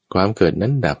ความเกิดนั้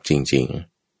นดับจริง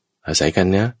ๆอาศัยกัน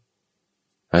นะ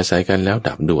อาศัยกันแล้ว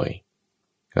ดับด้วย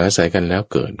อาศัยกันแล้ว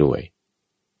เกิดด้วย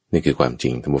นี่คือความจริ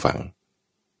งท่านผู้ฟัง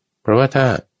เพราะว่าถ้า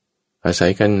อาศั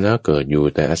ยกันแล้วเกิดอยู่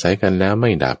แต่อาศัยกันแล้วไ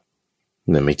ม่ดับ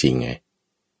นั่นไม่จริงไง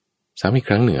ซ้ำอีกค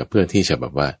รั้งหนึ่งเพื่อที่จะแบ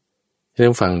บว่าให้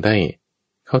ท่านฟังได้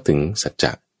เข้าถึงสัจจ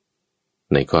ะ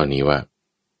ในข้อนี้ว่า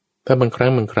ถ้าบางครั้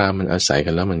งบางคราวมันอาศัยกั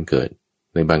นแล้วมันเกิด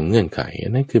ในบางเงื่อนไข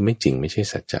นั่นคือไม่จริงไม่ใช่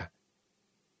สัจจะ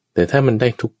แต่ถ้ามันได้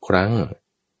ทุกครั้ง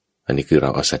อันนี้คือเรา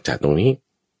เอาสัจจะตรงนี้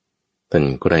ท่าน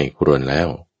ก็ได้ครวญแล้ว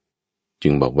จึ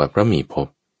งบอกว่าเพราะมีภพ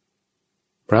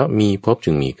เพราะมีภพ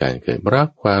จึงมีการเกิดเพราะ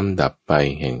ความดับไป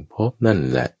แห่งภพนั่น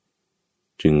แหละ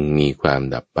จึงมีความ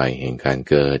ดับไปแห่งการ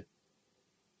เกิด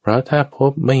เพราะถ้าภ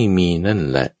พไม่มีนั่น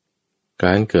แหละก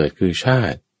ารเกิดคือชา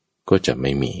ติก็จะไ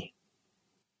ม่มี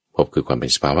ภพคือความเป็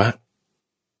นสภาวะ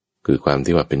คือความ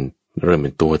ที่ว่าเป็นเริ่มเป็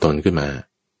นตัวตนขึ้นมา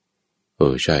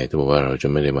ใช่ถ้าบอกว่าเราจะ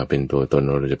ไม่ได้มาเป็นตัวตน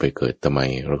เราจะไปเกิดทำไม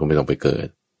เราก็ไม่ต้องไปเกิด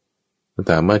แ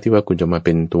ต่เมื่อที่ว่าคุณจะมาเ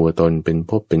ป็นตัวตนเป็น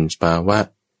ภพเป็นสภา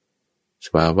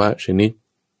วะชนิด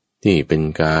ที่เป็น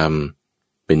กาม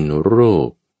เป็นรูป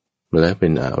และเป็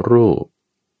นอรูป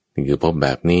นี่คือภพแบ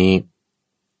บนี้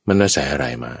มันอาศัยอะไร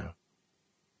มา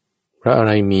เพราะอะไ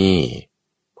รมี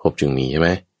ภพจึงมีใช่ไหม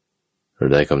เรา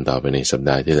ได้คำตอบไปในสัป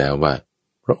ดาห์ที่แล้วว่า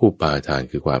เพราะอุปาทาน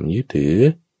คือความยึดถือ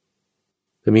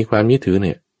ถ้ามีความยึดถือเ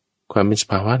นี่ยความเป็นส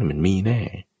ภาวะมันมีแน่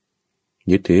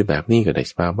ยึดถือแบบนี้ก็ได้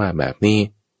สภาวะแบบนี้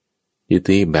ยึด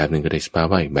ถือแบบหนึ่งก็ได้สภา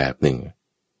วะอีกแบบหนึ่ง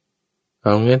เอ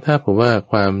างั้นถ้าผมว่า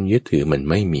ความยึดถือมัน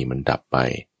ไม่มีมันดับไป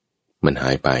มันหา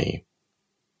ยไป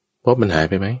ภพมันหาย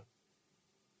ไปไหม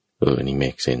นี่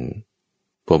make sense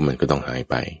ภพมันก็ต้องหาย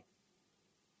ไป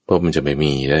ภพมันจะไม่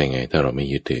มีได้ยังไงถ้าเราไม่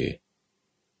ยึดถือ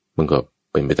มันก็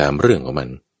เป็นไปตามเรื่องของมัน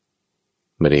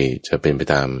ไม่ได้จะเป็นไป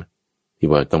ตามที่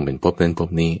ว่าต้องเป็นภพนั้นภพ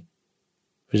นี้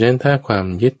เพราะฉะนั้นถ้าความ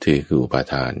ยึดถือคืออุปา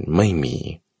ทานไม่มี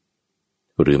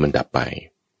หรือมันดับไป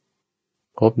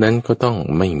ภพนั้นก็ต้อง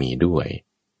ไม่มีด้วย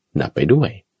ดับไปด้วย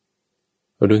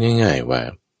เราดูง่ายๆว่า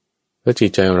ถ้าจิต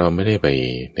ใจเราไม่ได้ไป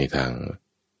ในทาง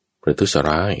ประทุษ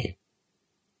ร้าย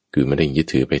คือไม่ได้ยึด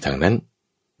ถือไปทางนั้น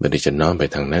ไม่ได้จะน้อมไป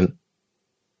ทางนั้น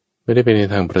ไม่ได้ไปใน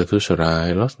ทางประทุษร้าย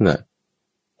ลักษณะ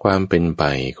ความเป็นไป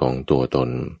ของตัวตน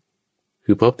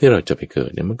คือภพที่เราจะไปเกิด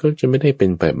เนี่ยมันก็จะไม่ได้เป็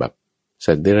นไปแบบ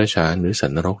สัตว์เดรัจฉานหรือสัต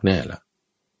ว์นรกแน่ละ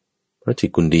เพราะจิต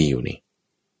คุณดีอยู่นี่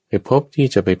ไอ้ภพที่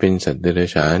จะไปเป็นสัตว์เดรัจ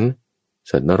ฉาน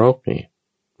สัตว์นรกนี่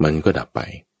มันก็ดับไป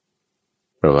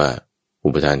เพราะว่าอุ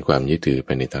ปทานความยึดถือไป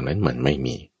ในทางนั้นมันไม่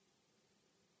มี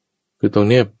คือตรง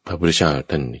เนี้ยพระพุทธเจ้า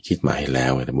ท่านคิดมาให้แล้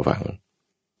วท่านผู้ฟัง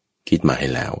คิดมาให้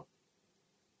แล้ว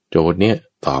โจทย์เนี้ย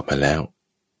ตอบมาแล้ว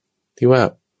ที่ว่า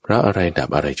เพราะอะไรดับ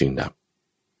อะไรจึงดับ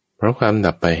เพราะความ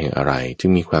ดับไปแห่งอะไรจึ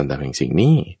งมีความดับแห่งสิ่ง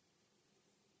นี้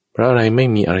เพราะอะไรไม่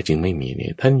มีอะไรจึงไม่มีเนี่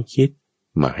ยท่านคิด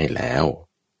มาให้แล้ว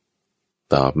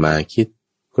ตอบมาคิด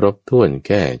ครบถ้วนแ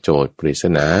ก้โจทย์ปริศ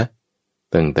นา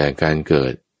ตั้งแต่การเกิ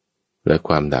ดและค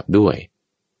วามดับด้วย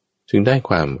จึงได้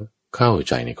ความเข้า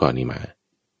ใจในข้อนี้มา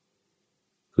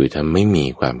คือถ้าไม่มี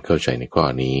ความเข้าใจในข้อ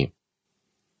นี้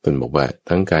ท่านบอกว่า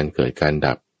ทั้งการเกิดการ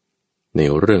ดับใน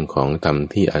เรื่องของธรรม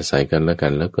ที่อาศัยกันและกั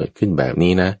นแล้วเกิดขึ้นแบบ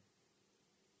นี้นะ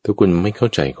ถ้าคุณไม่เข้า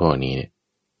ใจข้อนี้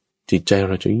จิตใจเ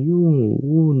ราจะยุ่ง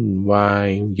วุ่นวาย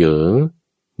เหยิง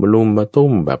มาลุมมาตุ้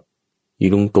มแบบอี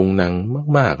ลุงตุงนัง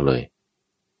มากๆเลย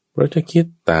เราจะคิด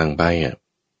ต่างไป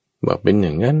บอกเป็นอย่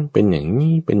างนั้นเป็นอย่าง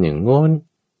นี้เป็นอย่างโน้น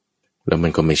แล้วมั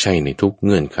นก็ไม่ใช่ในทุกเ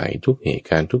งื่อนไขทุกเหตุ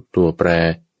การณ์ทุกตัวแปร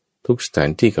ทุกสถาน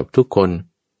ที่กับทุกคน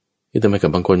ที่ทำไมกั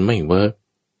บบางคนไม่เวิร์ก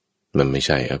มันไม่ใ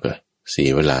ช่ก็เสีย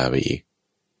เวลาไปอีก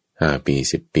5 ปี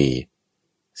10 ปี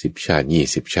10 ชาติ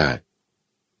20 ชาติ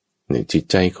เนี่ยจิต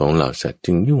ใจของเหล่าสัตว์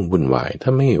จึงยุ่งวุ่นวายถ้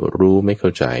าไม่รู้ไม่เข้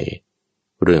าใจ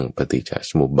เรื่องปฏิจจ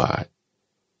สมุปบาท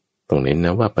ต้องเน้นน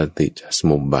ะว่าปฏิจจส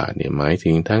มุปบาทเนี่ยหมายถึ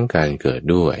งทั้งการเกิด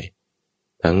ด้วย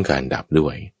ทั้งการดับด้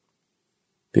วย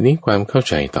ทีนี้ความเข้า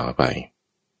ใจต่อไป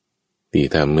ที่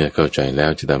ถ้าเมื่อเข้าใจแล้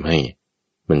วจะทำให้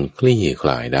มันคลี่ค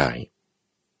ลายได้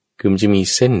คือมันจะมี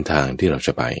เส้นทางที่เราจ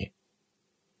ะไป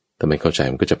แต่ไม่เข้าใจ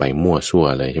มันก็จะไปมั่วซั่ว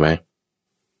เลยใช่ไหม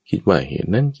คิดว่าเหตุ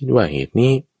นั้นคิดว่าเหตุ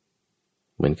นี้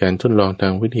เหมือนการทดลองทา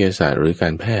งวิทยาศาสตร์หรือกา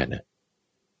รแพทย์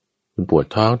มันปวด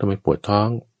ท้องทำไมปวดท้อง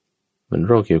มันโ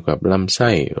รคเกี่ยวกับลำไ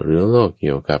ส้หรือโรคเ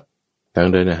กี่ยวกับทาง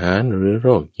เดินอาหารหรือโร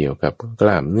คเกี่ยวกับก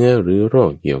ล้ามเนื้อหรือโร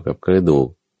คเกี่ยวกับกระดูก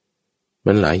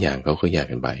มันหลายอย่างเขาก็แยก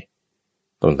กันไป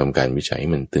ต้องทำการวิจัย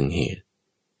มันถึงเหตุ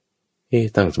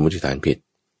ตั้งสมมติฐานผิด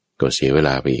ก็เสียเวล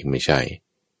าไปอีกไม่ใช่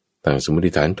ตั้งสมม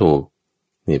ติฐานถูก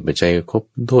นี่ปัจจัยครบ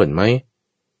ถ้วนไหม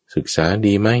ศึกษา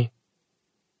ดีไหม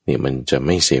นี่มันจะไ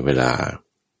ม่เสียเวลา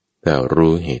ถ้า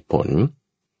รู้เหตุผล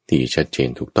ที่ชัดเจน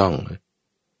ถูกต้อง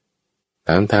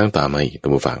ามทางต่อมาอีกตั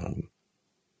วฝั่ง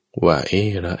ว่า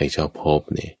แล้วไอ้เจ้าภพ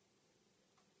เนี่ย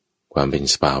ความเป็น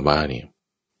สภาวะเนี่ย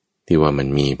ที่ว่ามัน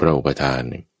มีพระอุปทาน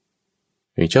เนี่ย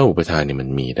ไอ้เจ้าอุปทานเนี่ยมัน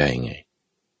มีได้ไง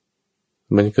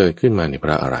มันเกิดขึ้นมาในเพ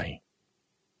ราะอะไร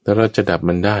แต่เราจะดับ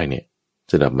มันได้เนี่ย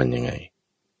จะดับมันยังไง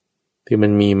ที่มั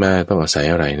นมีมาต้องอาศัย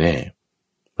อะไรแน่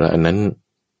เพราะอันนั้น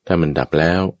ถ้ามันดับแ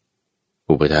ล้ว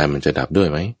อุปทานมันจะดับด้วย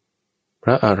ไหมเพร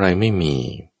าะอะไรไม่มี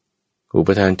อุป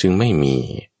ทานจึงไม่มี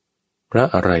เพราะ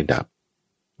อะไรดับ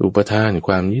อุปทานค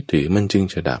วามยึดถือมันจึง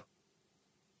จะดับ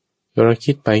เรา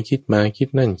คิดไปคิดมาคิด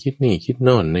นั่นคิดนี่คิดโ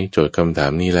น่นในโจทย์คำถา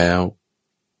มนี้แล้ว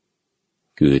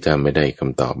คือถ้าไม่ได้ค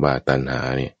ำตอบว่าตัณหา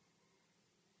เนี่ย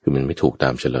คือมันไม่ถูกตา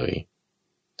มเฉล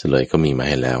ยก็มีมา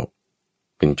ให้แล้ว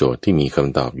เป็นโจทย์ที่มีค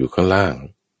ำตอบอยู่ข้างล่าง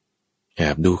แอ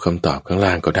บดูคำตอบข้างล่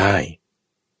างก็ได้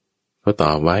เขาต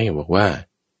อบไว้บอกว่า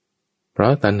เพรา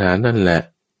ะตัณหานั่นแหละ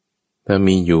ถ้า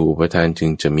มีอยู่อุปทานจึ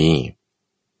งจะมี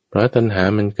เพราะตัณหา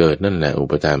มันเกิดนั่นแหละอุ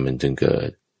ปทานมันจึงเกิด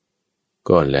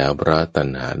ก็แล้วเพราะตัณ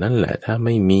หานั่นแหละถ้าไ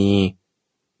ม่มี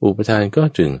อุปทานก็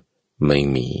จึงไม่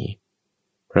มี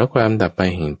เพราะความดับไป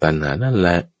แห่งตัณหานั่นแหล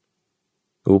ะ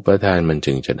อุปทานมัน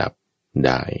จึงจะดับไ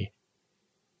ด้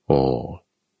โอ้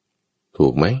ถู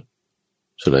กไหม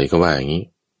เฉลยก็ว่าอย่างนี้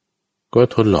ก็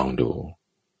ทดลองดู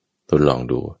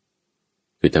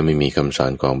คือถ้าไม่มีคำสอ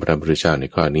นของพระพุทธเจ้าใน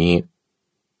ข้อนี้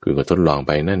คือก็ทดลองไ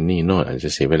ปนั่นนี่โน่นอาจจะ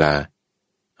เสียเวลา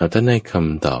เอาถ้าได้ค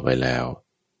ำตอบไปแล้ว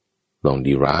ลอง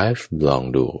derive ลอง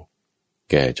ดู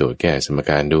แก้โจทย์แก้สม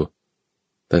การดู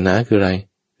ตัณหาคืออะไร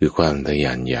คือความทะย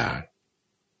านอยาก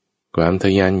ความท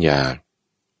ะยานอยา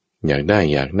กได้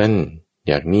อยากนั่น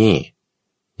อยากนี่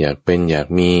อยากเป็นอยาก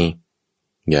มี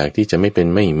อยากที่จะไม่เป็น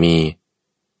ไม่มี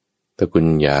ถ้าคุณ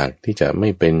อยากที่จะไม่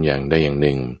เป็นอย่างใดอย่างห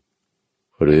นึ่ง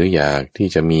หรืออยากที่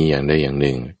จะมีอย่างใดอย่างห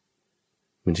นึ่ง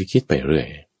มันจะคิดไปเรื่อย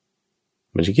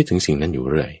มันจะคิดถึงสิ่งนั้นอยู่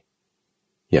เรื่อย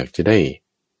อยากจะได้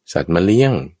สัตว์มาเลี้ย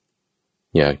ง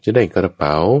อยากจะได้กระเ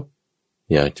ป๋า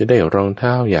อยากจะได้รองเ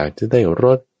ท้าอยากจะได้ร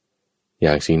ถอย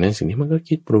ากสิ่งนั้นสิ่งนี้มันก็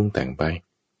คิดปรุงแต่งไป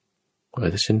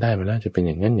ถ้าฉันได้มาแล้วจะเป็นอ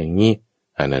ย่างนั้นอย่างนี้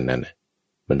นั่น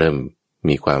มันเริ่ม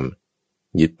มีความ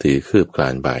ยึดถือคืบคลา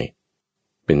นไป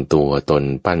เป็นตัวตน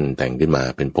ปั้นแต่งขึ้นมา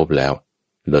เป็นภพแล้ว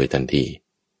โดยทันที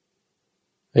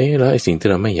แล้วไอ้สิ่งที่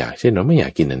เราไม่อยากเช่นเราไม่อยา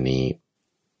กกินอันนี้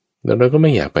แล้วเราก็ไ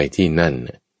ม่อยากไปที่นั่น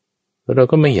แล้วเรา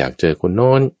ก็ไม่อยากเจอคนโ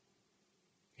น้น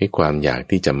ไอ้ความอยาก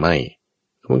ที่จะไม่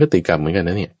มันก็ติดกับเหมือนกัน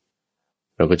นะเนี่ย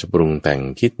เราก็จะปรุงแต่ง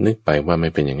คิดนึกไปว่าไม่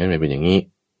เป็นอย่างนั้นไม่เป็นอย่างนี้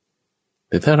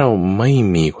แต่ถ้าเราไม่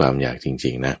มีความอยากจ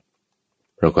ริงๆนะ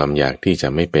เพราะความอยากที่จะ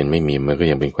ไม่เป็นไม่มีมันก็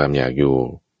ยังเป็นความอยากอยู่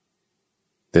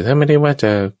แต่ถ้าไม่ได้ว่าจ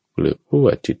ะหรือพูด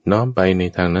จิตน้อมไปใน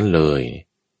ทางนั้นเลย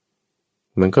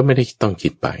มันก็ไม่ได้ต้องคิ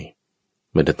ดไป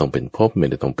ไม่ได้ต้องเป็นภพไม่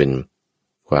ได้ต้องเป็น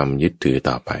ความยึดถือ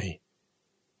ต่อไป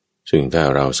ซึ่งถ้า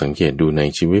เราสังเกตดูใน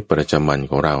ชีวิตประจำวัน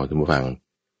ของเราท่านผู้ฟัง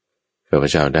ข้าพ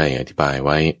เจ้าได้อธิบายไ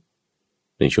ว้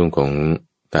ในช่วงของ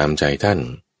ตามใจท่าน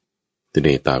ที่ไ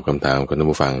ด้ตอบคำถามของท่าน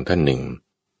ผู้ฟังท่านหนึ่ง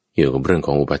เกี่ยวกับเรื่องข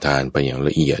องอุปทานไปอย่างล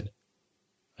ะเอียด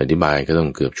อธิบายก็ต้อง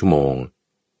เกือบชั่วโมง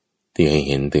ที่ให้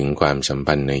เห็นถึงความสัม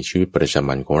พันธ์ในชีวิตประจำ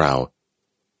วันของเรา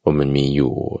ว่ามันมีอ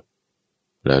ยู่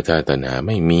แล้วถ้าตัณหาไ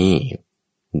ม่มี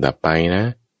ดับไปนะ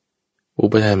อุ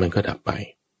ปทานมันก็ดับไป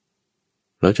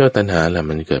แล้วเจ้าตัณหาล่ะ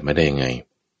มันเกิดมาได้ยังไง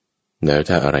แล้ว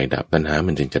ถ้าอะไรดับตัณหา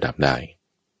มันจึงจะดับได้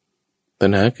ตัณ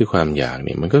หาคือความอยากเ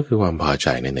นี่ยมันก็คือความพอใจ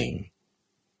นั่นเอง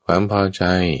ความพอใจ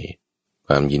ค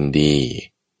วามยินดี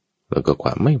แล้วก็คว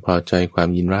ามไม่พอใจความ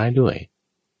ยินร้ายด้วย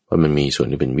เพราะมันมีส่วน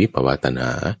ที่เป็นวิภวตัณห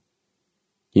า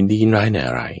ยินดียินร้ายใน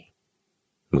อะไร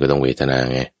มันก็ต้องเวทนา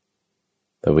ไง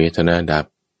แต่เวทนาดับ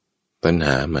ตัณห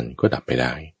ามันก็ดับไปไ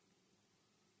ด้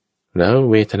แล้ว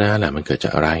เวทนาล่ะมันเกิดจา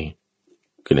กอะไร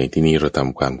คือในที่นี้เราท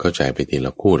ำความเข้าใจไปทีล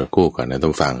ะคู่ก่อนนะต้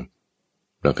องฟัง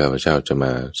แล้วข้าพเจ้าจะม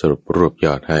าสรุปรวบย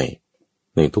อดให้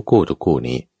ในทุกคู่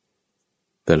นี้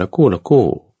แต่ละคู่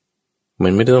มั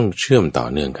นไม่ต้องเชื่อมต่อ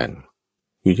เนื่องกัน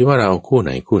อยู่ที่ว่าเราเอาคู่ไ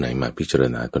หนมาพิจาร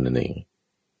ณาตนนั่นเอง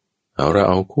เรา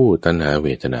เอาคู่ตัณหาเว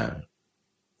ทนา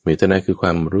คือคว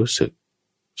ามรู้สึก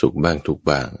สุขบ้างทุกข์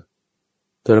บ้าง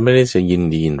แต่เราไม่ได้จะยิน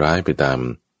ดียินร้ายไปตาม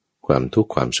ความทุกข์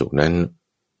ความสุขนั้น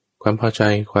ความพอใจ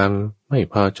ความไม่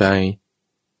พอใจ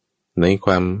ในค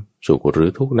วามสุขหรือ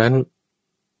ทุกข์นั้น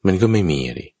มันก็ไม่มี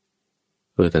ดิ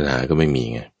ตัณหาก็ไม่มี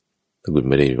ไงถ้าคุณ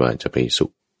ไม่ได้ว่าจะไปสุ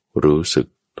ขรู้สึก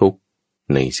ทุกข์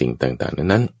ในสิ่งต่างๆ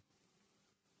นั้น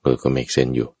ก็ make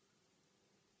sense อยู่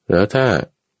แล้วถ้า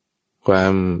ควา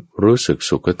มรู้สึก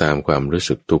สุขก็ตามความรู้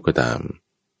สึกทุกข์ก็ตาม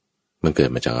มันเกิด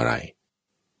มาจากอะไร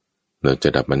เราจะ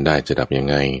ดับมันได้จะดับยัง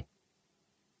ไง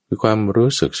คือความ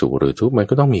รู้สึกสุขหรือทุกข์มัน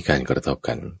ก็ต้องมีการกระทบ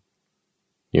กัน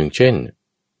อย่างเช่น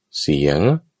เสียง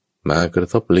มากระ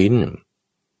ทบลิ้น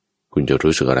คุณจะ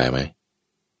รู้สึกอะไรไหม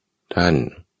ท่าน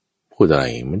ผ พูดอะไร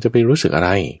มันจะไปรู้สึกอะไร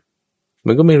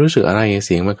มันก็ไม่รู้สึกอะไรเ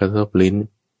สียงมันกระทบลิ้น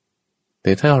แ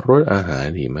ต่ถ้ารสอาหาร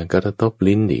ดิมันกระทบ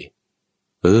ลิ้นดิ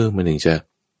มันถึงจะ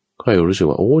ค่อยรู้สึก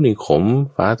ว่าโอ้นี่ขม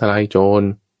ฟ้าทลายโจร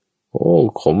โอ้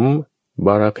ขมบ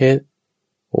าราเพชร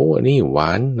โอ้นี่หว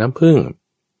านน้ำผึ้ง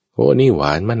โอ้นี่หว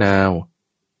านมะนาว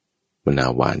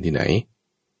หวานที่ไหน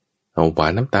เอาหวา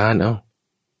นน้ำตาลเอา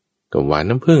กับหวาน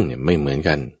น้ำผึ้งเนี่ยไม่เหมือน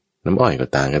กันน้ำอ้อยก็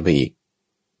ต่างกันไปอีก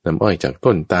น้ำอ้อยจาก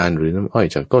ต้นตาลหรือน้ำอ้อย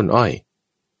จากต้นอ้อย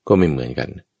ก็ไม่เหมือนกัน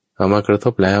เอามากระท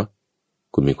บแล้ว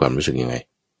คุณมีความรู้สึกยังไง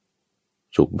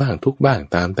สุขบ้างทุกบ้าง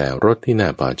ตามแต่รสที่น่า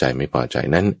พอใจไม่พอใจ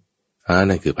นั้น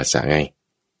นั่นคือภาษาไง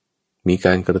มีก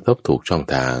ารกระทบถูกช่อง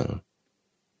ทาง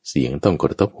เสียงต้องก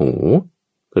ระทบหู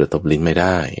กระทบลิ้นไม่ไ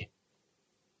ด้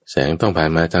แสงต้องผ่าน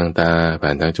มาทางตาผ่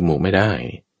านทางจมูกไม่ได้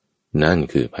นั่น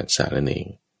คือภาษานั่นเอง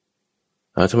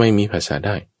ทำไมมีภาษาไ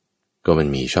ด้ก็มัน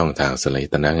มีช่องทางสลาย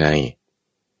ตนะไง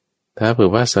ถ้าเผื่อ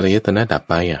ว่าสลายตนะดับ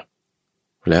ไป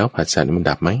แล้วภาษามัน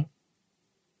ดับไหม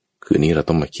คือนี้เรา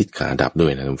ต้องมาคิดขาดับด้ว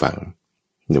ยนะท่านฟัง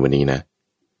ในวันนี้นะ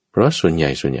เพราะส่วนใหญ่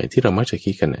ที่เรามักจะ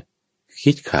คิดกันนะ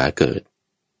คิดขาเกิด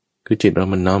คือจิตเรา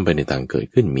มันน้อมไปในทางเกิด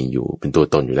ขึ้นมีอยู่เป็นตัว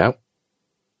ตนอยู่แล้ว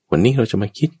วันนี้เราจะมา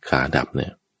คิดขาดับเนี่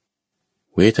ย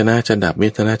เวทนาจะดับเ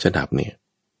นี่ย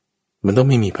มันต้อง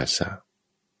ไม่มีภาษ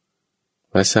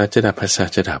าจะดั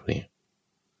บเนี่ย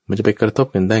มันจะไปกระทบ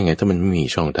กันได้ไงถ้ามันไม่มี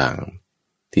ช่องทาง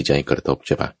ที่จะให้กระทบใ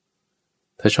ช่ปะ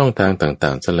ถ้าช่องทางต่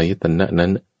างๆสลายตนะนั้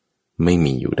นไม่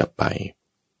มีอยู่ดับไป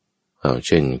เ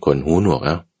ช่นคนหูหนวก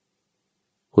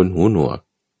คนหูหนวก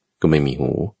ก็ไม่มี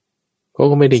หูเขา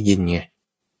ก็ไม่ได้ยินไง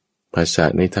ภาษา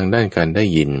ในทางด้านการได้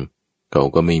ยินเขา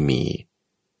ก็ไม่มี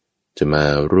จะมา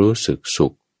รู้สึกสุ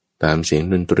ขตามเสียง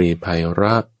ดนตรีไพเร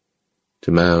าะจะ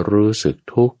มารู้สึก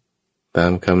ทุกข์ตา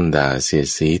มคำด่าเสียด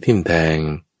สีทิ่มแทง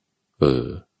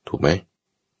ถูกไหม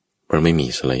เพราะไม่มี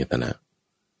สลายตนะ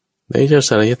ในเจ้าส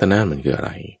ลายตนะมันคืออะไ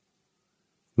ร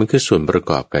มันคือส่วนประ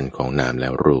กอบกันของนามและ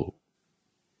รูป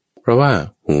เพราะว่า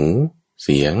หูเ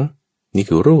สียงนี่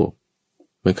คือรูป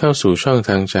มันเข้าสู่ช่องท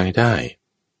างใจได้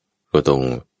ก็ตรง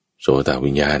โสต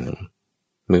วิญญาณ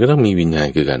มันก็ต้องมีวิญญาณ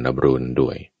คือการรับรู้ด้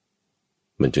วย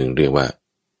มันจึงเรียกว่า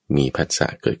มีผัสสะ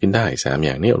เกิดขึ้นได้3อ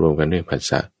ย่างนี้รวมกันเรียกผัส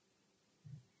สะ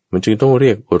มันจึงต้องเรี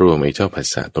ยกรวมไอ้เจ้าผัส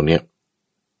สะตรงเนี้ย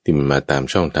ที่มันมาตาม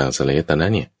ช่องทางสลายตนะ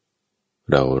เนี่ย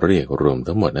เราเรียกรวม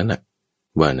ทั้งหมดนั้นน่ะ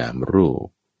ว่านามรูป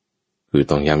คือ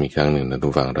ต้องย้ำอีกครั้งหนึ่งนะทุ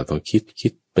กฝั่งเราต้องคิด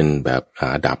เป็นแบบขา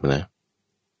ดับนะ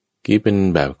คิดเป็น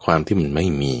แบบความที่มันไม่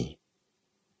มี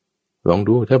ลอง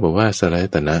ดูถ้าบอกว่าสลาย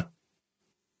ตนะ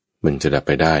มันจะดับไ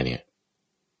ปได้เนี่ย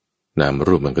นาม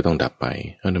รูปมันก็ต้องดับไป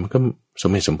นั้นมันก็สม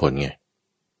เหตุสมผลไง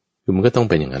คือมันก็ต้อง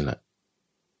เป็นอย่างนั้นแหละ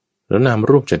แล้วนาม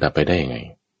รูปจะดับไปได้ยังไง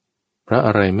เพราะอ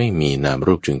ะไรไม่มีนาม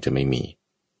รูปจึงจะไม่มี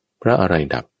เพราะอะไร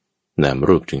ดับนาม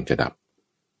รูปจึงจะดับ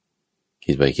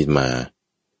คิดไปคิดมา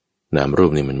นามรู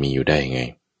ปนี่มันมีอยู่ได้ยังไง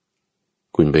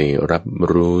คุณไปรับ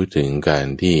รู้ถึงการ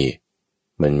ที่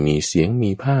มันมีเสียง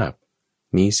มีภาพ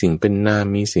มีสิ่งเป็นนาม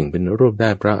มีสิ่งเป็นรูปได้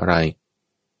เพราะอะไร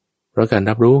เพราะการ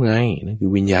รับรู้ไงนั่นคื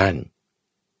อวิญญาณ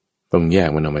ต้องแยก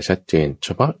มันออกมาชัดเจนเฉ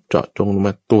พาะเจาะจงม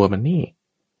าตัวมันนี่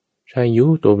ใช่ยุ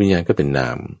ตัววิญญาณก็เป็นนา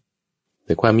มแ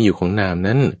ต่ความมีอยู่ของนาม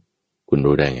นั้นคุณ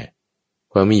รู้ได้ไง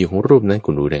ความมีอยู่ของรูปนั้น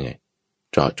คุณรู้ได้ไง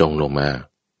เจาะจงลงมา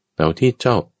เอาที่เ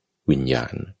จ้าวิญญา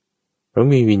ณเพราะ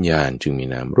มีวิญญาณจึงมี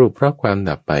นามรูปเพราะความ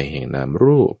ดับไปแห่งนาม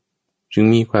รูปจึง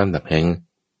มีความดับแห่ง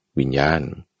วิญญาณ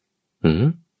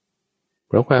เ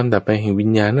พราะความดับไปแห่งวิ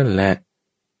ญญาณนั่นแหละ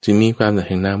จึงมีความดับ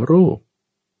แห่งนามรูป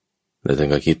แล้วท่าน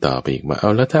ก็คิดต่อไปอีกว่าเอา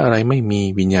แล้วถ้าอะไรไม่มี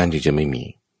วิญญาณจึงจะไม่มี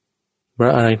เพรา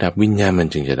ะอะไรดับวิญญาณมัน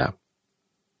จึงจะดับ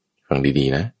ฟังดี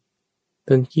ๆนะ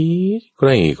ท่านคิดใก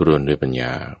ล้กรวนด้วยปัญญ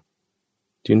า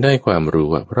จึงได้ความรู้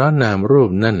ว่าเพราะนามรู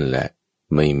ปนั่นแหละ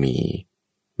ไม่มี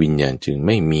วิญญาณจึงไ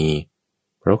ม่มี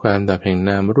เพราะความดับแห่ง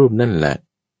นามรูปนั่นแหละ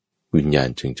วิญญาณ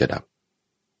จึงจะดับ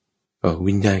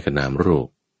วิญญาณกับนามรูป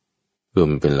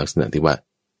มันเป็นลักษณะที่ว่า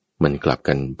มันกลับ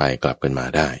กันไปกลับกันมา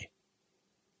ได้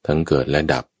ทั้งเกิดและ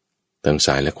ดับทั้ง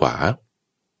ซ้ายและขวา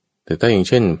แต่ถ้าอย่าง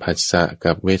เช่นผัสสะ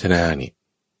กับเวทนานี่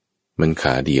มันข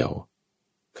าเดียว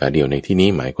ในที่นี้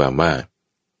หมายความว่า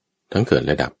ทั้งเกิดแ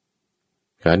ละดับ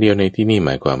ขาเดียวในที่นี้ห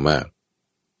มายความว่า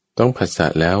ต้องผัสสะ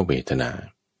แล้วเวทนา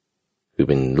คือเ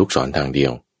ป็นลูกศรทางเดีย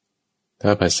วถ้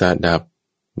าผัสสะดับ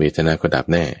เวทนาก็ดับ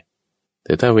แน่แ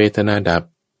ต่ถ้าเวทนาดับ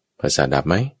ผัสสะดับ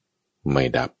ไหมไม่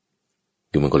ดับ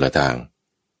อยู่มันคนละทาง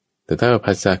แต่ถ้า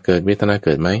ผัสสะเกิดเวทนาเ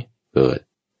กิดไหมเกิด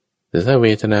แต่ถ้าเว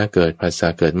ทนาเกิดผัสสะ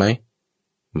เกิดไหม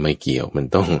ไม่เกี่ยวมัน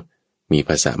ต้องมี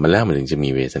ผัสสะมาแล้วมันถึงจะมี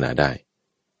เวทนาได้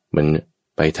มัน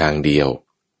ไปทางเดียว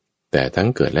แต่ทั้ง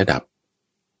เกิดและดับ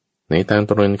ในทาง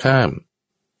ตรงข้าม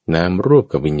นามรูป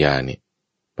กับวิญญาณนี่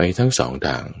ไปทั้งสองท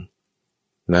าง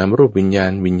นามรูปวิญญา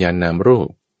ณนามรูป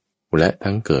และ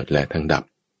ทั้งเกิดและทั้งดับ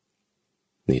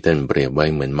นี่ท่านเปรียบไว้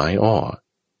เหมือนไม้อ้อ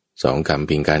สองคำ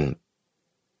พิงกัน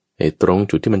ไอ้ตรง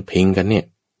จุดที่มันพิงกันเนี่ย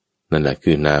นั่นแหละ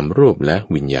คือนามรูปและ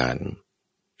วิญญาณ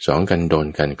สองกันโดน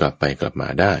กันกลับไปกลับมา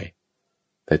ได้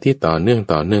แต่ที่ต่อเนื่อง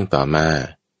ต่อมา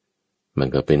มัน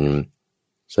ก็เป็น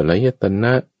สลายตน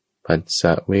ะผัสส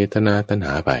ะเวทนาตัณห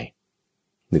าไป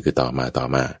นี่คือต่อม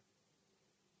า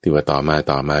ที่ว่าต่อ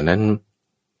มานั้น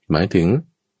หมายถึง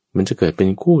มันจะเกิดเป็น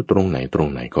คู่ตรงไหน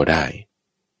ก็ได้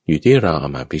อยู่ที่เราเอา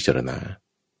มาพิจารณา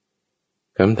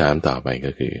คำถามต่อไป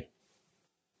ก็คือ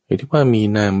ที่ว่ามี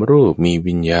นามรูปมี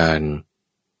วิญญาณ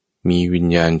มีวิญ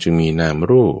ญาณจึงมีนาม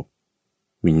รูป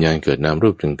วิญญาณเกิดนามรู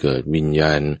ปจึงเกิดวิญญ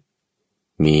าณ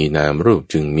มีนามรูป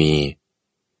จึงมี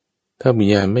ถ้าวิญ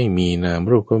ญาณไม่มีนาม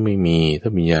รูปก็ไม่มีถ้า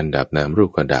วิญญาณดับนามรูป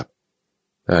ก็ดับ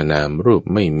ถ้านามรูป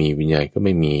ไม่มีวิญญาณก็ไ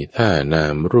ม่มีถ้านา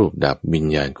มรูปดับวิญ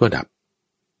ญาณก็ดับ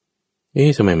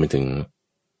ทำไมมันถึง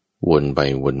วนไป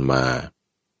วนมา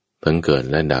ทั้งเกิด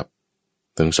และดับ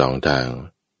ทั้งสองทาง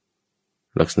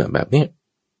ลักษณะแบบนี้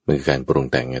มันคือการปรุง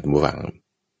แต่งไงท่านผู้ฟัง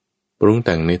ปรุงแ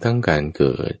ต่งในทั้งการเ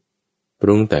กิดป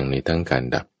รุงแต่งในทั้งการ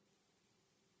ดับ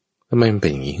ทำไมมันเป็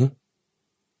นอย่างนี้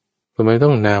ทำไมต้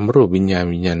องนามรูปวิญญา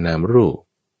ณนามรูป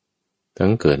ทั้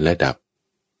งเกิดและดับ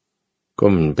ก็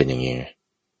มันเป็นอย่างนี้ไง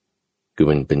คือ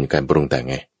มันเป็นการปรุงแต่ง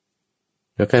ไง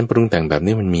แล้วการปรุงแต่งแบบ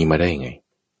นี้มันมีมาได้ยังไง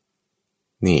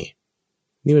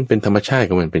นี่มันเป็นธรรมชาติ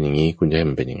ของมันเป็นอย่างนี้คุณจะให้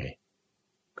มันเป็นยังไง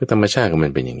ก็ธรรมชาติของมั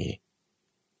นเป็นอย่างนี้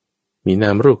มีนา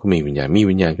มรูปก็มีวิญญาณมี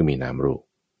วิญญาณก็มีนามรูป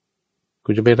คุ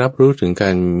ณจะไปรับรู้ถึงกา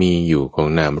รมีอยู่ของ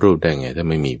นามรูปได้ไงถ้า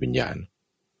ไม่มีวิญญาณ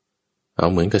เอา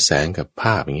เหมือนกับแสงกับภ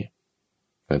าพอย่างเงี้ย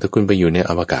ถ้าคุณไปอยู่ใน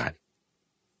อวกาศ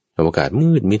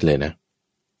มืดมิดเลยนะ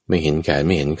ไม่เห็นแขนไ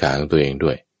ม่เห็นขาของตัวเองด้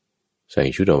วยใส่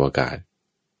ชุดอวกาศ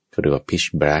เขาเรียกว่า pitch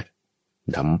black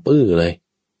ดำปื้อเลย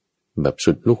แบบ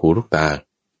สุดลูกหูลูกตา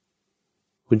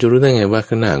คุณจะรู้ได้ไงว่า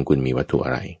ข้างหน้าของคุณมีวัตถุอ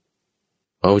ะไร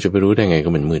จะไปรู้ได้ไงก็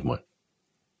มันมืดหมด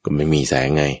ก็ไม่มีแสง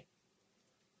ไง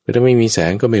ถ้าไม่มีแส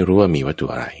งก็ไม่รู้ว่ามีวัตถุ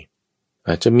อะไรอ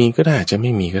าจจะมีก็ได้อาจจะไ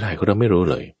ม่มีก็ได้เราไม่รู้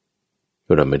เลย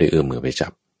เราไม่ได้เอื้อมมือไปจั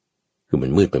บคือมั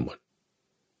นมืดไปหมด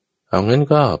เอางั้น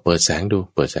ก็เปิดแสงดู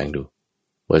เปิดไฟ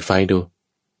ดู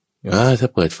ถ้า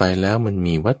เปิดไฟแล้วมัน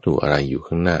มีวัตถุอะไรอยู่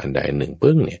ข้างหน้าอันใดอันหนึ่ง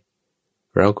ปึ้งเนี่ย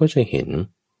เราก็จะเห็น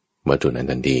วัตถุนั้น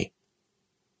ทันที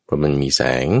เพราะมันมีแส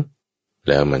ง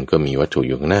แล้วมันก็มีวัตถุอ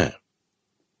ยู่ข้างหน้า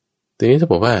ทีนี้ถ้า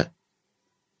บอกว่า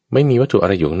ไม่มีวัตถุอะ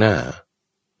ไรอยู่ข้างหน้า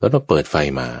แล้วเราเปิดไฟ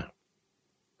มา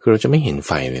คือเราจะไม่เห็นไ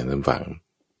ฟเลยท่านฟัง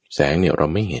แสงเนี่ยเรา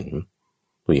ไม่เห็น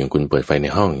ตัวอย่างคุณเปิดไฟใน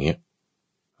ห้องอย่างเงี้ย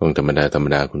ห้องธรรมด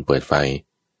าคุณเปิดไฟ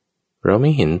เราไ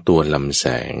ม่เห็นตัวลำแส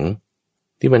ง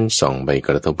ที่มันส่องไปก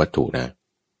ระทบวัตถุนะ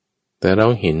แต่เรา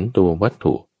เห็นตัววัต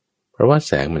ถุเพราะว่าแ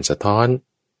สงมันสะท้อน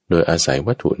โดยอาศัย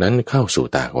วัตถุนั้นเข้าสู่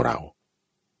ตาของเรา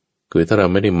คือถ้าเรา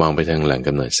ไม่ได้มองไปทางแหล่งก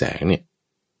ำเนิดแสงเนี่ย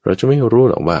เราจะไม่รู้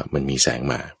หรอกว่ามันมีแสง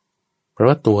มาเพราะ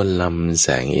ว่าตัวลำแส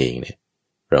งเองเนี่ย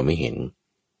เราไม่เห็น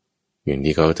อย่าง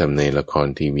ที่เขาทำในละคร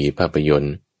ทีวีภาพยนต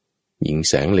ร์ยิง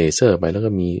แสงเลเซอร์ไปแล้วก็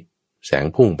มีแสง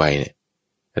พุ่งไปเนี่ย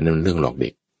อันนั้นเรื่องหลอกเด็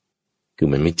กคือ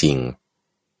มันไม่จริง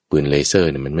ปืนเลเซอร์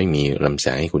เนี่ยมันไม่มีลำแส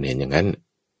งให้คุณเห็นอย่างนั้น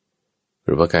ห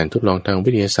รือว่าการทดลองทางวิ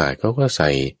ทยาศาสตร์เขาก็ใส่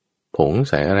ผง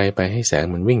ใส่อะไรไปให้แสง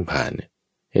มันวิ่งผ่าน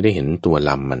ให้ได้เห็นตัว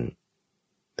ลำมัน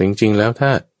แต่จริงๆแล้วถ้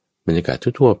าบรรยากาศ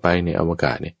ทั่วๆไปในอวก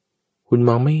าศเนี่ยคุณม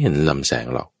องไม่เห็นลำแสง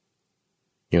หรอก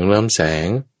อย่างลำแสง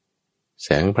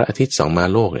พระอาทิตย์ส่องมา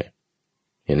โลกเนี่ย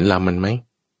เห็นลำมันไหม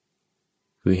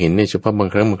คือเห็นเนี่ยเฉพาะบาง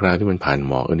ครั้งบางคราวที่มันผ่าน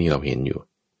หมอกนี่เราเห็นอยู่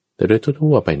แต่โดย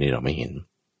ทั่วๆไปเนี่ยเราไม่เห็น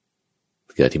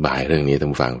คืออธิบายเรื่องนี้ทา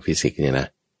งฝั่งฟิสิกส์เนี่ยนะ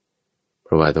เพ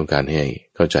ราะว่าต้องการให้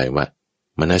เข้าใจว่า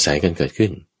มันอาศัยกันเกิดขึ้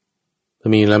นถ้า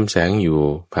มีลำแสงอยู่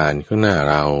ผ่านข้างหน้า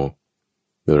เรา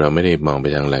โดยเราไม่ได้มองไป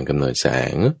ทางแหล่งกำเนิดแส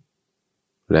ง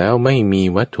แล้วไม่มี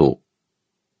วัตถุ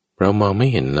เรามองไม่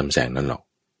เห็นลำแสงนั้นหรอก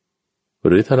ห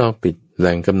รือถ้าเราปิดแห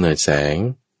ล่งกำเนิดแสง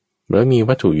แล้วมี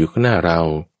วัตถุอยู่ข้างหน้าเ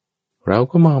รา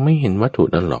ก็มองไม่เห็นวัตถุ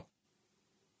นั้นหรอก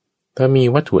ถ้ามี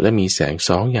วัตถุและมีแสงส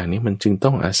องอย่างนี้มันจึงต้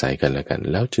องอาศัยกันและกัน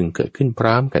แล้วจึงเกิดขึ้นพ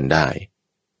ร้อมกันได้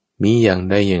มีอย่าง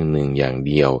ใดอย่างหนึ่งอย่าง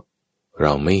เดียวเร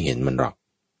าไม่เห็นมันหรอก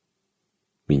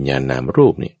วิญญาณนามรู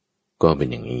ปเนี่ยก็เป็น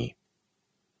อย่างนี้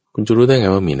คุณจะรู้ได้ไง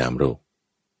ว่ามีนามรูป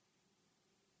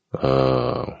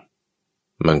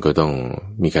มันก็ต้อง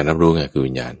มีการรับรู้ไงคือ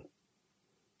วิญญาณ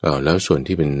แล้วส่วน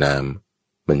ที่เป็นนาม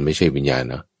มันไม่ใช่วิญญาณ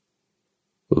เนาะ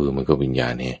มันก็วิญญา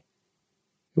ณเนี่ย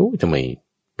ทำไม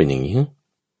เป็นอย่างนี้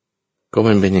ก็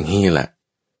มันเป็นอย่างนี้แหละ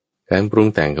การปรุง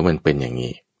แต่งก็มันเป็นอย่าง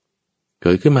นี้เ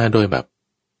กิดขึ้นมาโดยแบบ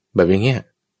อย่างเงี้ย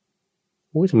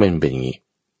ทำไมมันเป็นอย่างนี้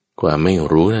ความไม่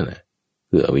รู้นั่นน่ะ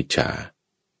คืออวิชชา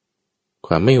ค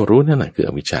วามไม่รู้นั่นน่ะคืออ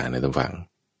วิชชาในท่านฟัง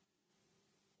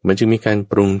มันจึงมีการ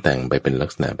ปรุงแต่งไปเป็นลัก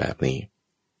ษณะแบบนี้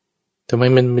ทำไม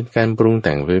มันเป็นการปรุงแ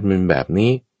ต่งเป็นแบบ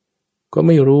นี้ก็ไ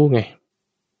ม่รู้ไง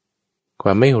คว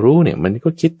ามไม่รู้เนี่ยมันก็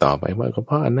คิดต่อไปว่าก็เ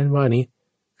พราะอันนั้นว่านี้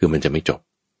คือมันจะไม่จบ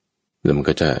แล้วมัน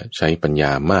ก็จะใช้ปัญญ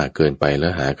ามากเกินไปแล้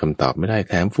วหาคำตอบไม่ได้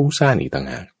แถมฟุ้งซ่านอีกต่าง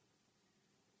หาก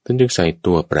ท่านจึงใส่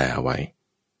ตัวแปรไว้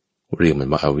เรียกมัน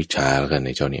ว่าอวิชชาแล้วกันใน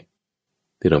เจ้าเนี่ย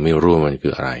ที่เราไม่รู้มันคื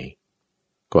ออะไร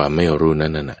ความไม่รู้นั้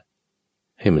นน่ะ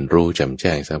ให้มันรู้แจ่มแ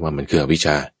จ้งซะว่ามันคืออวิชช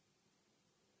า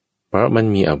เพราะมัน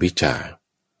มีอวิชชา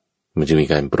มันจะมี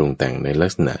การปรุงแต่งในลั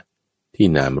กษณะที่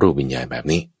นามรูปวิญญาณแบบ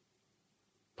นี้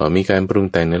พอมีการปรุง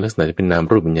แต่งในลักษณะที่เป็นนาม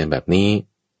รูปวิญญาณแบบนี้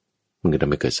มันก็ทำ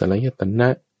ให้เกิดสลายตนะ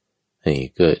ให้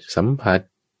เกิดสัมผัส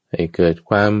ให้เกิด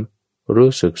ความ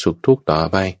รู้สึกสุขทุกข์ต่อ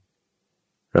ไป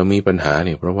เรามีปัญหาเ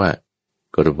นี่ยเพราะว่า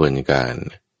กระบวนการ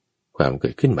ความเกิ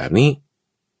ดขึ้นแบบนี้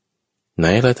ไหน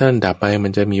แล้วท่านดับไปมั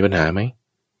นจะมีปัญหาไหม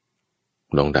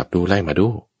ลองดับดูไล่มาดู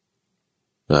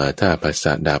ถ้าภาษ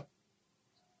าดับ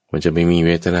มันจะไม่มีเว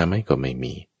ทนาไหมก็ไม่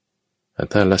มี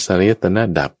ถ้าลักษณะตนะ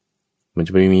ดับมันจ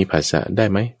ะไม่มีภาษาได้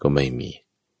ไหมก็ไม่มี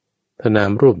ถ้านา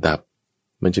มรูปดับ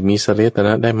มันจะมีสลายตน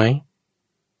ะได้ไหม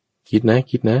คิดน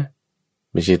ะ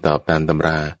ไม่ใช่ตอบตามตำร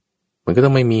ามันก็ต้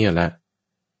องไม่มีอ่ะละ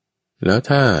แล้ว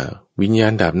ถ้าวิญญา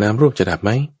ณดับนามรูปจะดับไห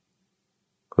ม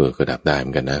ก็ดับได้เหมื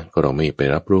อนกันนะก็เราไม่ไป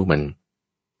รับรู้มัน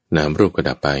นามรูปก็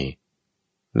ดับไป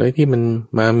แล้วที่มัน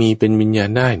มามีเป็นวิญญาณ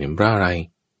ได้เนี่ยเพราะอะไร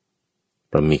เ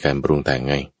พราะมีการปรุงแต่ง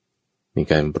ไงมี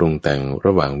การปรุงแต่งร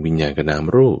ะหว่างวิญญาณกับนาม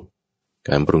รูป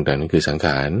การปรุงแต่งนั้นคือสังข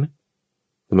าร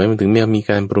ทำไมมันถึงมี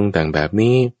การปรุงแต่งแบบ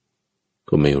นี้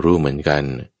ก็ไม่รู้เหมือนกัน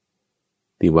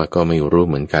ที่ว่าก็ไม่รู้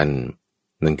เหมือนกัน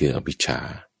นั่นคืออวิชชา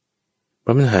เพร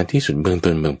าะมันหาที่สุดเบื้อง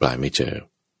ต้นเบื้องปลายไม่เจอ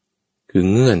คือ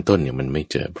เงื่อนต้นเนี่ยมันไม่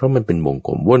เจอเพราะมันเป็นวงก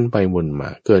ลมวนไปวนมา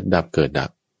เกิดดับ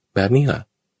แบบนี้ล่ะ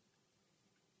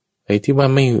ไอ้ที่ว่า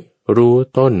ไม่รู้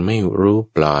ต้นไม่รู้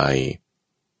ปลาย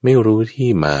ไม่รู้ที่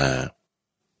มา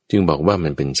จึงบอกว่ามั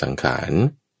นเป็นสังขาร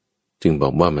จึงบอ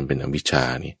กว่ามันเป็นอวิชชา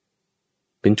นี่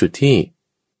เป็นจุดที่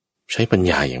ใช้ปัญ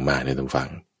ญาอย่างมากในตรงฟัง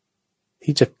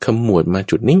ที่จะขมวดมา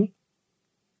จุด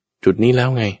นี้แล้ว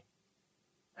ไง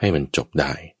ให้มันจบไ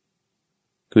ด้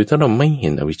คือถ้าเราไม่เห็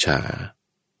นอวิชชา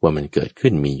ว่ามันเกิดขึ้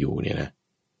นมีอยู่เนี่ยนะ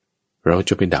เราจ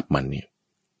ะไปดับมันเนี่ย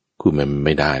คือมันไ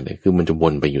ม่ได้เลยคือมันจะว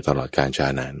นไปอยู่ตลอดกาลชา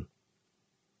นาน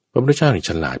พระพุทธเจ้านี่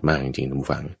ฉลาดมากจริงๆทุก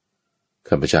ฝัง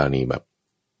ข้าพเจ้านี่แบบ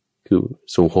คือ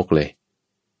สูหกเลย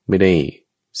ไม่ได้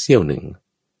เสี้ยวหนึ่ง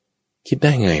คิดไ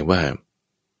ด้ไงว่า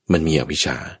มันมีอวิชช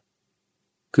า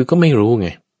คือก็ไม่รู้ไง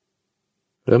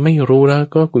แล้วไม่รู้แล้ว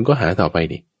ก็คุณก็หาต่อไป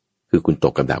ดิคือคุณต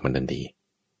กกับดักมันทันที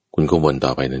คุณก็วนต่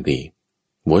อไปทันที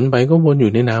วนไปก็วนอ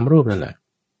ยู่ในนามรูปนั่นแหละ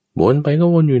วนไปก็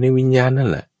วนอยู่ในวิญญาณนั่น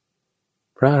แหละ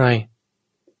เพราะอะไร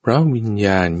เพราะวิญญ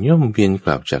าณย่อมเวียนก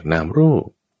ลับจากนามรูป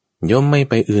ย่อมไม่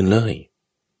ไปอื่นเลย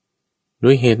ด้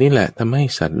วยเหตุนี้แหละทำให้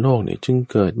สัตว์โลกเนี่ยจึง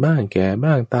เกิดบ้างแก่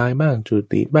บ้างตายบ้างจุ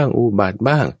ติบ้างอุบัติ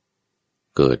บ้าง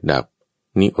เกิดดับ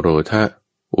นิโรธะ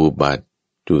อุบัติ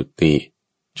จุติ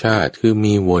ชาติคือ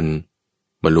มีวน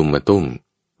มาลุมมาตุ้ม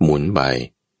หมุนไป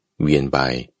เวียนไป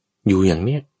อยู่อย่างเ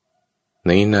นี้ยใ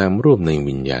นนามรูปใน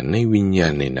วิญญาณในวิญญา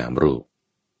ณในนามรูป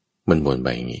มันวนไป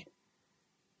อย่างนี้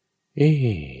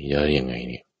ยังไง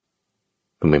เนี่ย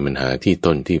ทำไมมันหาที่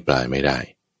ต้นที่ปลายไม่ได้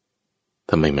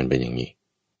ทำไมมันเป็นอย่างนี้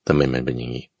ทำไมมันเป็นอย่า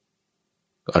งนี้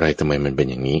อะไรทำไมมันเป็น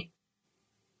อย่างนี้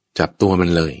จับตัวมัน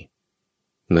เลย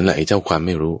นั่นแหละไอ้เจ้าความไ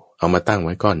ม่รู้เอามาตั้งไ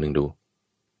ว้ก้อนหนึ่งดู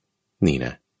นี่น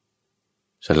ะ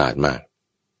ฉลาดมาก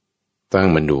ตั้ง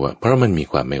มันดูเพราะมันมี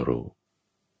ความไม่รู้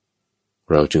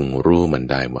เราจึงรู้มัน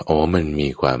ได้ว่ามันมี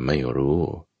ความไม่รู้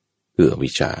คืออวิ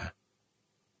ชชา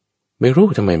ไม่รู้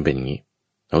ทำไมเป็นอย่างนี้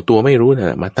เอาตัวไม่รู้นั่นแ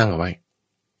หละมาตั้งเอาไว้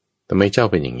ทำไมเจ้า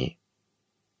เป็นอย่างนี้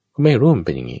ก็ไม่รู้มันเ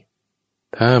ป็นอย่างนี้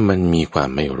ถ้ามันมีความ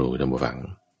ไม่รู้ท่านผู้ฟัง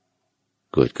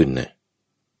เกิดขึ้นนะ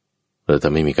เราจะ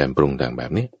ไม่มีการปรุงแต่งแบ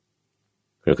บนี้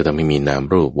เราก็จะไม่มีนาม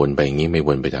รูปวนไปอย่างนี้ไม่ว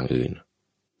นไปทางอื่น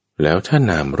แล้วถ้า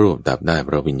นามรูปดับได้เพ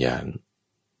ราะวิญญาณ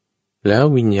แล้ว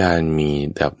วิญญาณมี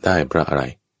ดับได้เพราะอะไร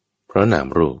เพราะนาม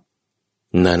รูป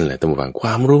นั่นแหละท่านผู้ฟังคว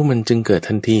ามรู้มันจึงเกิด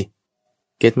ทันที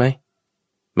เก็ทไหม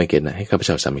ไม่เก็ทนะให้ข้าพเ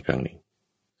จ้าซ้ำอีกครั้งหนึ่ง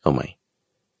เอาใหม่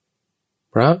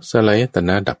เพราะสลายตน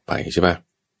ะดับไปใช่ปะ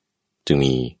จึง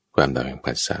มีความดับแห่ง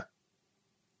ผัสสะ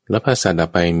แล้วผัสสะดับ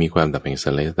ไปมีความดับแห่งส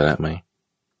ลายตนะไหม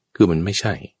คือมันไม่ใ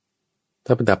ช่ถ้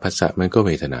าดับผัสสะมันก็เว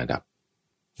ทนาดับ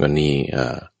วันนี้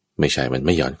ไม่ใช่มันไ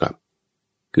ม่ย้อนกลับ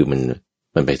คือ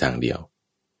มันไปทางเดียว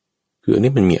คืออัน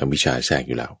นี้มันมีอวิชชาแทรกอ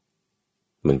ยู่แล้ว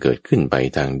มันเกิดขึ้นไป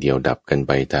ทางเดียวดับกันไ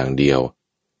ปทางเดียว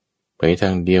ไปทา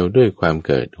งเดียวด้วยความเ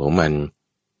กิดของมั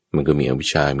นก็มีอวิช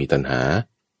ชามีตัณหา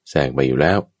แทรกไปอยู่แ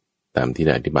ล้วตามที่ไ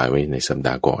ด้อธิบายไว้ในสัปด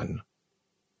าห์ก่อน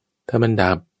ถ้ามัน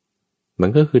ดับมัน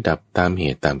ก็คือดับตามเห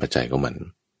ตุตามปัจจัยของมัน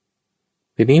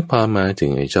ทีนี้พอมาถึ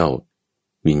งไอ้เจ้า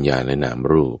วิญญาณและนาม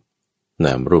รูป น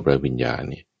ามรูปและวิญญาณ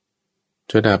เนี่ย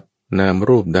จะดับนาม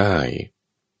รูปได้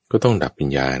ก็ต้องดับวิญ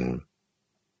ญาณ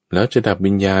แล้วจะดับ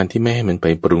วิญญาณที่ไม่ให้มันไป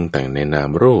ปรุงแต่งในนาม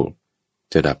รูป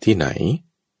จะดับที่ไหน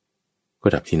ก็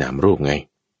ดับที่นามรูปไง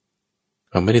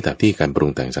เราไม่ได้ดับที่การปรุ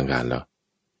งแต่งสังขารหรอก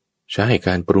ใช้ก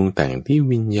ารปรุงแต่งที่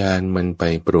วิญญาณมันไป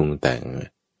ปรุงแต่ง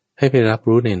ให้ไปรับ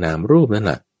รู้ในนามรูปนั่นแ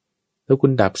หละแล้วคุ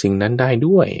ณดับสิ่งนั้นได้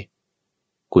ด้วย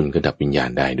คุณก็ดับวิญญาณ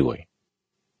ได้ด้วย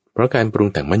เพราะการปรุง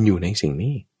แต่งมันอยู่ในสิ่ง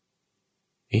นี้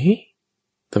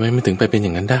ทำไมมันถึงไปเป็นอย่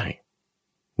างนั้นได้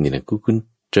นี่แหละคุณ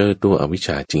เจอตัวอวิชช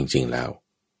าจริงๆแล้ว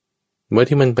เมื่อ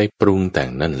ที่มันไปปรุงแต่ง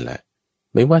นั่นแหละ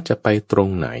ไม่ว่าจะไปตรง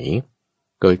ไหน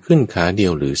เกิดขึ้นขาเดีย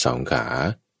วหรือสองขา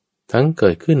ทั้งเกิ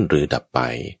ดขึ้นหรือดับไป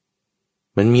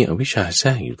มันมีอวิชชาแทร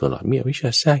กอยู่ตลอดมีอวิชชา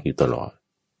แทรกอยู่ตลอด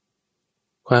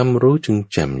ความรู้จึง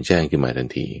แจ่มแจ้งขึ้นมาทัน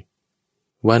ที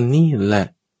วันนี้แหละ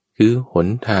คือหน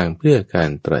ทางเพื่อการ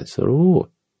ตรัสรู้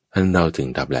อันเราถึง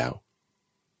ดับแล้ว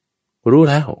รู้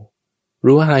แล้ว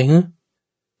รู้อะไรฮะ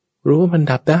รู้ว่ามัน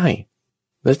ดับได้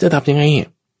แล้วจะดับยังไง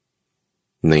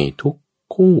ในทุก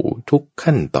คู่ทุก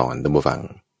ขั้นตอนท่านผู้ฟัง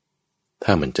ถ้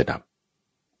ามันจะดับ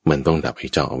มันต้องดับไอ้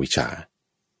เจ้าอวิชชา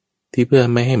ที่เพื่อ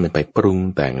ไม่ให้มันไปปรุง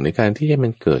แต่งในการที่ให้มั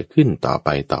นเกิดขึ้นต่อไ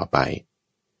ป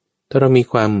ถ้าเรามี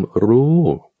ความรู้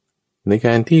ในก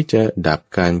ารที่จะดับ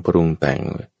การปรุงแต่ง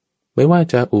ไม่ว่า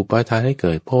จะอุปาทานให้เ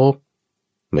กิดภพ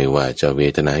ไม่ว่าจะเว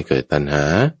ทนาให้เกิดตัณหา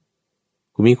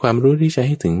คุณมีความรู้ที่จะใ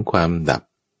ห้ถึงความดับ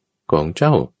ของเจ้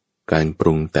าการป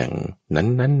รุงแต่ง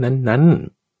นั้น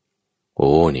โ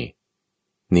อ้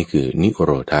นี่คือนิโ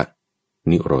ร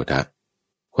ธ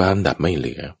ความดับไม่เห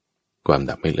ลือ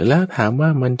แล้วถามว่า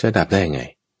มันจะดับได้ไง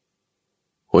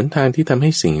หนทางที่ทำใ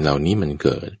ห้สิ่งเหล่านี้มันเ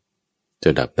กิดจะ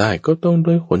ดับได้ก็ต้อง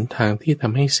ด้วยหนทางที่ท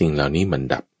ำให้สิ่งเหล่านี้มัน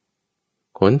ดับ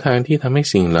หนทางที่ทำให้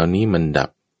สิ่งเหล่านี้มันดับ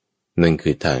นั่นคื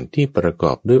อทางที่ประก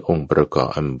อบด้วยองค์ประกอบ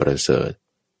อันประเสริฐ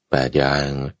8อย่าง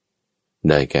ไ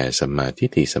ด้แก่สัมมาทิฏ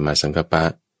ฐิสัมมาสังกัปปะ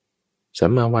สั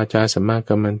มมาวาจาสัมมา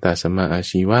กัมมันตะสัมมาอา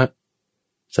ชีวะ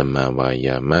สัมมาวาย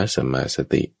ามะสัมมาส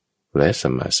ติและสั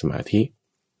มมาสมาธิ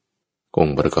อง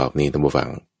ค์ประกอบนี้ท่านผู้ฟัง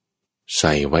ใ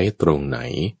ส่ไว้ตรงไหน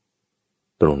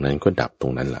ตรงนั้นก็ดับตร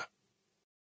งนั้นล่ะ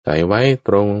ใส่ไว้ต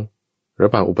รงระ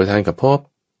หว่างอุปทานกับภพ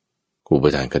อุป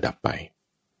ทานก็ดับไป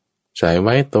ใส่ไ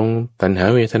ว้ตรงตัณหา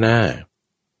เวทน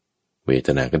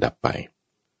าก็ดับไป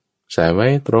ใส่ไว้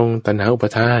ตรงตัณหาอุป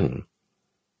ทาน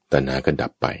ตัณหาก็ดั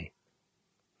บไป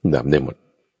ดับได้หมด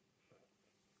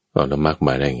แล้วมรรคม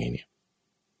าได้ไงเนี่ย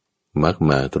มรรค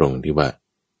มาตรงที่ว่า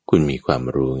คุณมีความ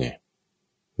รู้ไง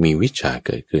มีวิชาเ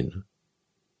กิดขึ้น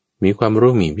มีความ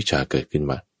รู้มีวิชาเกิดขึ้น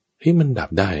ว่ามันดับ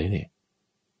ได้เนี่ย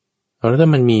แล้วถ้า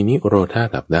มันมีนิโรธา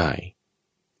ดับได้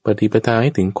ปฏิปทาใ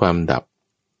ห้ถึงความดับ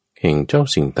แห่งเจ้า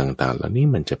สิ่งต่างๆเหล่านี้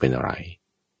มันจะเป็นอะไร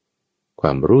คว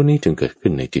ามรู้นี้จึงเกิดขึ้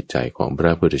นในจิตใจของพร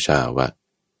ะพุทธเจ้าว่า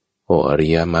โออริ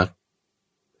ยมรรค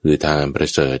คือทางประ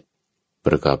เสริฐป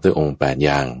ระกอบด้วยองค์8อ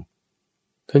ย่าง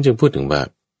ท่านจึงพูดถึงว่า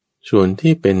ส่วน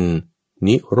ที่เป็น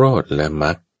นิโรธและมร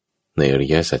รคในอริ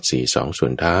ยสัจสี่สองส่ว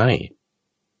นท้าย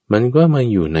มันก็มา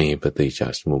อยู่ในปฏิจจ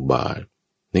สมุปบาท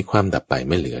ในความดับไป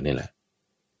ไม่เหลือนี่แหละ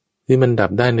ที่มันดั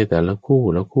บได้ในแต่ละคู่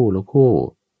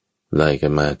ไล่กั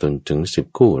นมาจนถึง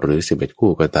10คู่หรือ11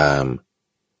คู่ก็ตาม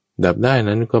ดับได้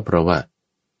นั้นก็เพราะว่า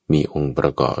มีองค์ปร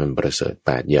ะกอบเป็นประเสริฐ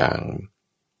8อย่าง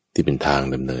ที่เป็นทาง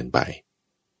ดำเนินไป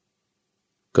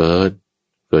เกิ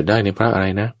ดได้ในพระอะไร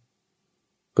นะ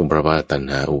ก็เพราะว่าตัณ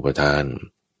หาอุปทาน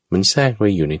มันแทรกไว้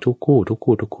อยู่ในทุกคู่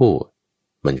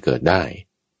มันเกิดได้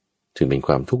จึงเป็นค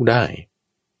วามทุกข์ได้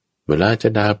เวลาจะ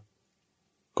ดับ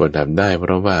ก็ดับได้เพ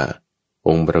ราะว่าอ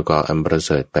งค์ประกอบอันประเ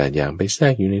สริฐ8อย่างไปแทร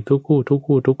กอยู่ในทุก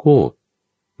คู่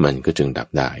มันก็จึงดับ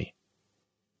ได้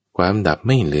ความดับไ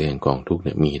ม่เหลือกองทุกข์เ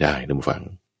นี่ยมีได้ท่านผู้ฟัง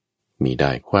มีไ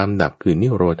ด้ความดับคือนิ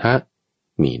โรธะ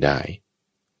มีได้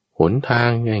หนทา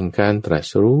งแห่งการตรั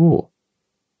สรู้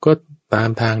ก็ตาม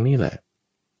ทางนี่แหละ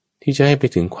ที่จะให้ไป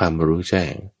ถึงความรู้แจ้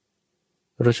ง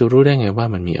เราจะรู้ได้ไงว่า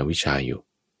มันมีอวิชชาอยู่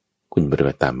คุณปฏิ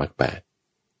บัติตามมรรค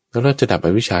8แล้วเราจะดับอ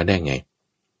วิชชาได้ไง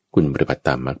คุณปฏิบัติต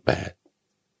ามมรรค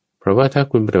8เพราะว่าถ้า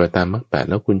คุณปฏิบัติตามมรรค8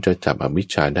แล้วคุณจะจับอวิช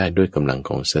ชาได้ด้วยกำลังข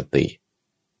องสติ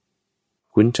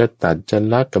คุณจะตัดจะ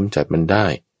ละกำจัดมันได้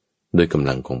ด้วยกำ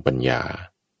ลังของปัญญา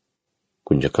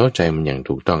คุณจะเข้าใจมันอย่าง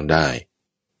ถูกต้องได้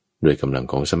ด้วยกำลัง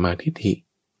ของสมาธิ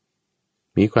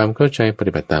มีความเข้าใจป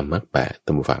ฏิบัติตามมรรค8ต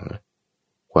ามฟัง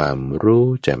ความรู้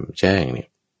แจ่มแจ้งเนี่ย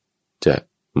จะ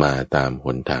มาตามห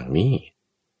นทางนี้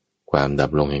ความดับ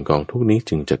ลงแห่งกองทุกนี้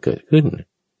จึงจะเกิดขึ้น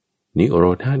นิโร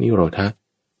ธา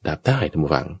ดับได้ตาม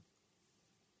ฟัง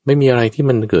ไม่มีอะไรที่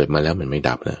มันเกิดมาแล้วมันไม่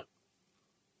ดับนะ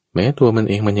แม้ตัวมัน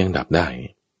เองมันยังดับได้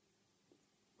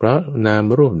เพราะนาม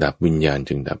รูปดับวิญญาณ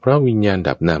จึงดับเพราะวิญญาณ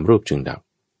ดับนามรูปจึงดับ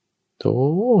โธ่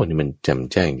นี่มันแจ่ม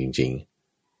แจ้งจริง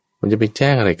ๆ มันจะไปแจ้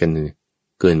งอะไรกัน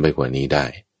เกินไปกว่านี้ได้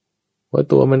ว่า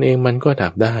ตัวมันเองมันก็ดั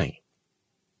บได้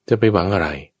จะไปหวังอะไร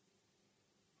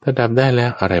ถ้าดับได้แล้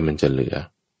วอะไรมันจะเหลือ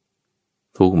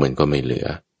ทุกข์มันก็ไม่เหลือ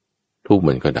ทุกข์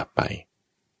มันก็ดับไป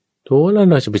โธ่แล้ว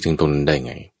เราจะไปถึงตรงนั้นได้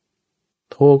ไง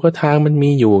โธ่ก็ทางมันมี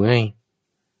อยู่ไง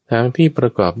ทางที่ปร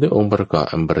ะกอบด้วยองค์ประกอบ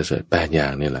อันประเสริฐ8อย่า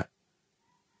งนี่แหละ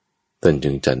ท่านจึ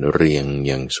งจัดเรียงอ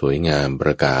ย่างสวยงามป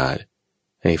ระกาศ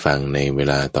ให้ฟังในเว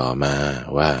ลาต่อมา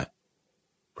ว่า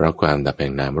เพราะความดับแห่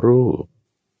งนามรูป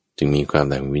จึงมีความ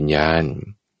ดับแห่งวิญญาณ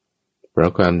เพรา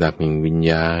ะความดับแห่งวิญ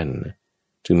ญาณ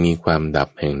จึงมีความดับ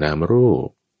แห่งนามรูป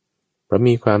เพราะ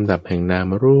มีความดับแห่งนาม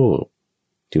รูป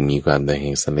จึงมีความดับแ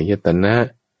ห่งสัลยตนะ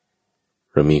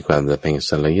เพราะมีความดับแห่ง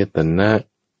สัลยตนะ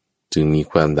จึงมี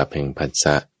ความดับแห่งผัสส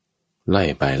ะไล่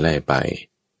ไป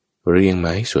เรียงม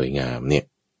าให้สวยงามเนี่ย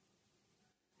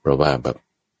เพราะว่าแบบ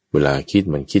เวลาคิด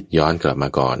มันคิดย้อนกลับมา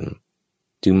ก่อน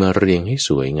จึงมาเรียงให้ส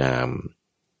วยงาม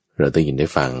เราได้ยินได้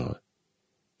ฟัง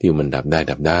ที่มันดับไ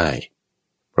ด้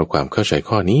เพราะความเข้าใจ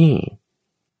ข้อนี้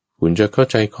คุณจะเข้า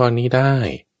ใจข้อนี้ได้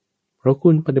เพราะคุ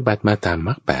ณปฏิบัติมาตามม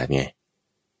รรค8ไง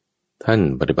ท่าน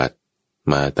ปฏิบัติ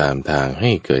มาตามทางใ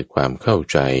ห้เกิดความเข้า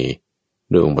ใจ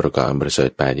ด้วยองค์ประกอบอันประเสริฐ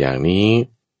8อย่างนี้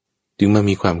จึงมา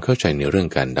มีความเข้าใจในเรื่อง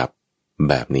การดับ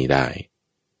แบบนี้ได้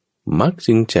มรรค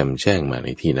จึงแจ่มแจ้งมาใน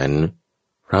ที่นั้น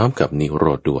พร้อมกับนิโร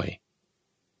ธด้วย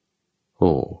โ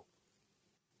อ้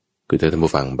คือถ้าท่าน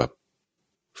ผู้ฟังแบบ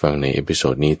ฟังในเอพิโซ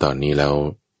ดนี้ตอนนี้แล้ว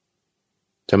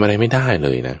จำอะไรไม่ได้เล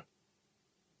ยนะ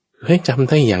ให้จำ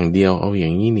ได้อย่างเดียวเอาอย่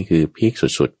างนี้นี่คือพีค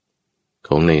สุดๆข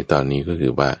องในตอนนี้ก็คื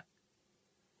อว่า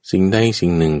สิ่งใดสิ่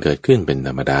งหนึ่งเกิดขึ้นเป็นธ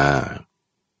รรมดา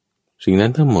สิ่งนั้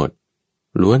นทั้งหมด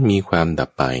ล้วนมีความดับ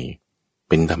ไป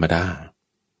เป็นธรรมดา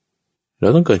เรา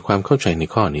ต้องเกิดความเข้าใจใน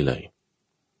ข้อนี้เลย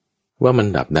ว่ามัน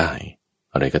ดับได้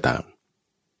อะไรก็ตาม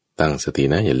ตั้งสติ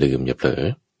นะอย่าลืมอย่าเผลอ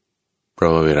เพรา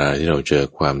ะว่าเวลาที่เราเจอ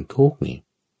ความทุกข์นี่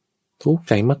ทุกข์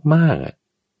ใจมาก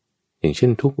ๆอย่างเช่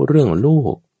นทุกเรื่องลู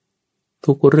ก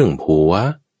ทุกเรื่องผัว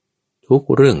ทุก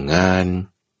เรื่องงาน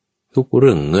ทุกเ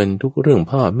รื่องเงินทุกเรื่อง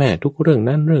พ่อแม่ทุกเรื่อง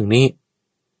นั้นเรื่องนี้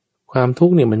ความทุก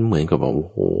ข์เนี่ยมันเหมือนกับว่าโอ้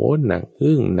โหหนัก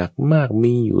หนักมาก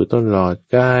มีอยู่ตลอด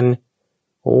กาล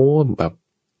โอ้แบบ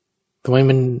ทำไม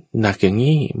มันหนักอย่าง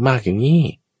นี้มากอย่างนี้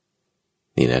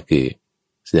นี่นะคือ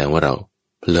แสดงว่าเรา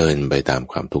เพลินไปตาม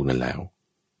ความทุกข์นั้นแล้ว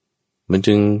มัน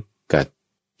จึงกัด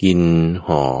กิน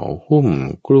ห่อหุ้ม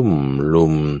กลุ่มลุ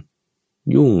ม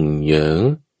ยุ่งเหยิง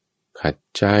ขัด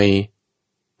ใจ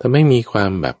ทำให้มีควา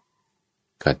มแบบ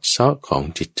กัดเซาะของ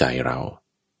จิตใจเรา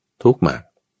ทุกข์มาก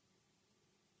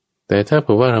แต่ถ้าเ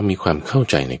ผื่อว่าเรามีความเข้า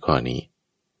ใจในข้อนี้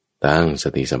ตั้งส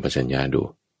ติสัมปชัญญะดู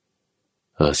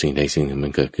สิ่งใดสิ่งหนึ่งมั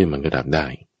นเกิดขึ้นมันก็ดับได้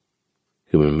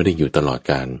คือมันไม่ได้อยู่ตลอด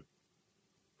กาล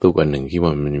ทุกวันหนึ่งที่ว่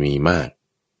ามันมีมาก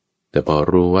แต่พอ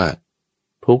รู้ว่า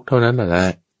ทุกเท่านั้นแหละ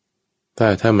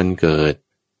ถ้ามันเกิด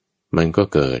มันก็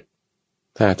เกิด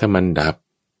ถ้ามันดับ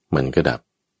มันก็ดับ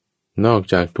นอก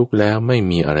จากทุกข์แล้วไม่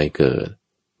มีอะไรเกิด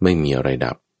ไม่มีอะไร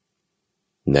ดับ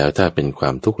แล้วถ้าเป็นควา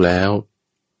มทุกข์แล้ว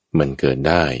มันเกิด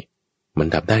ได้มัน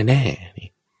ดับได้แน่นี่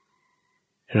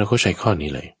เราก็ใช้ข้อนี้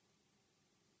เลย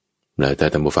แล้วแต่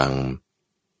ท่านผู้ฟัง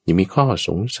ยังมีข้อส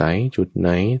งสัยจุดไหน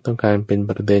ต้องการเป็น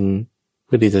ประเด็นเ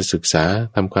พื่อที่จะศึกษา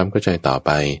ทำความเข้าใจต่อไ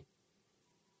ป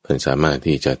เพิ่นสามารถ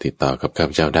ที่จะติดต่อกับข้า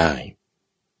พเจ้าได้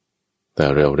แต่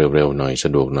เร็วๆหน่อยส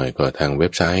ะดวกหน่อยก็ทางเว็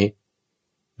บไซต์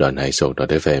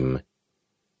donhaisok.fm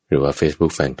หรือว่า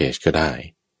Facebook Fanpage ก็ได้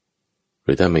ห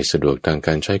รือถ้าไม่สะดวกทางก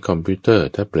ารใช้คอมพิวเตอร์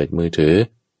แท็บเล็ตมือถือ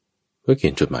ก็เขี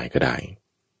ยนจดหมายก็ได้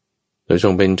โดย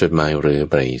ส่งเป็นจดหมายหรือ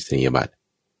ไปรษณียบัตร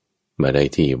มาได้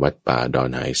ที่วัดป่าดอน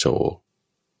หายโศก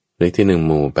เลขที่1ห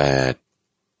มู่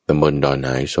8ตำบลดอนห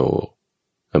ายโศก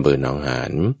อำเภอหนองหา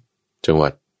นจังหวั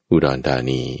ดอุดรธา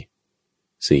นี41130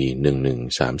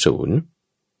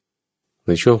ใน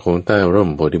ช่วงของใต้ร่ม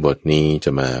โพธิบทนี้จ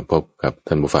ะมาพบกับ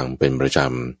ท่านผู้ฟังเป็นประจ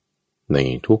ำใน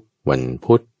ทุกวัน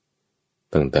พุธ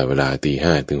ตั้งแต่เวลา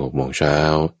 5:00 ถึง 6:00 น.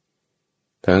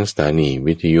ทั้งสถานี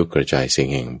วิทยุกระจายเสียง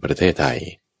แห่งประเทศไทย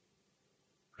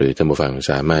หรือท่านผู้ฟัง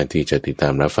สามารถที่จะติดตา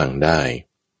มรับฟังได้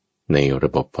ในระ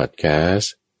บบพอดแคส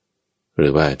ต์หรื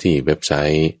อว่าที่เว็บไซ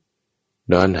ต์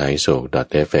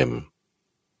donhaisok.fm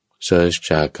เสิร์ช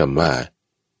จากคำว่า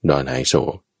ดอนหายโศ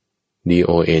ก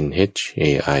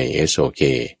DONHAISOK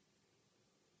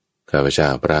ข้าพเจ้า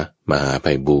พระมหาไพ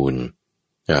บูลย์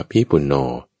อภิปุณโญ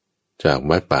จาก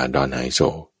วัดป่าดอนหายโศ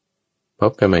กพ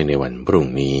บกันใหม่ในวันพรุ่ง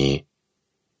นี้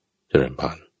เจริญพ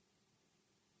ร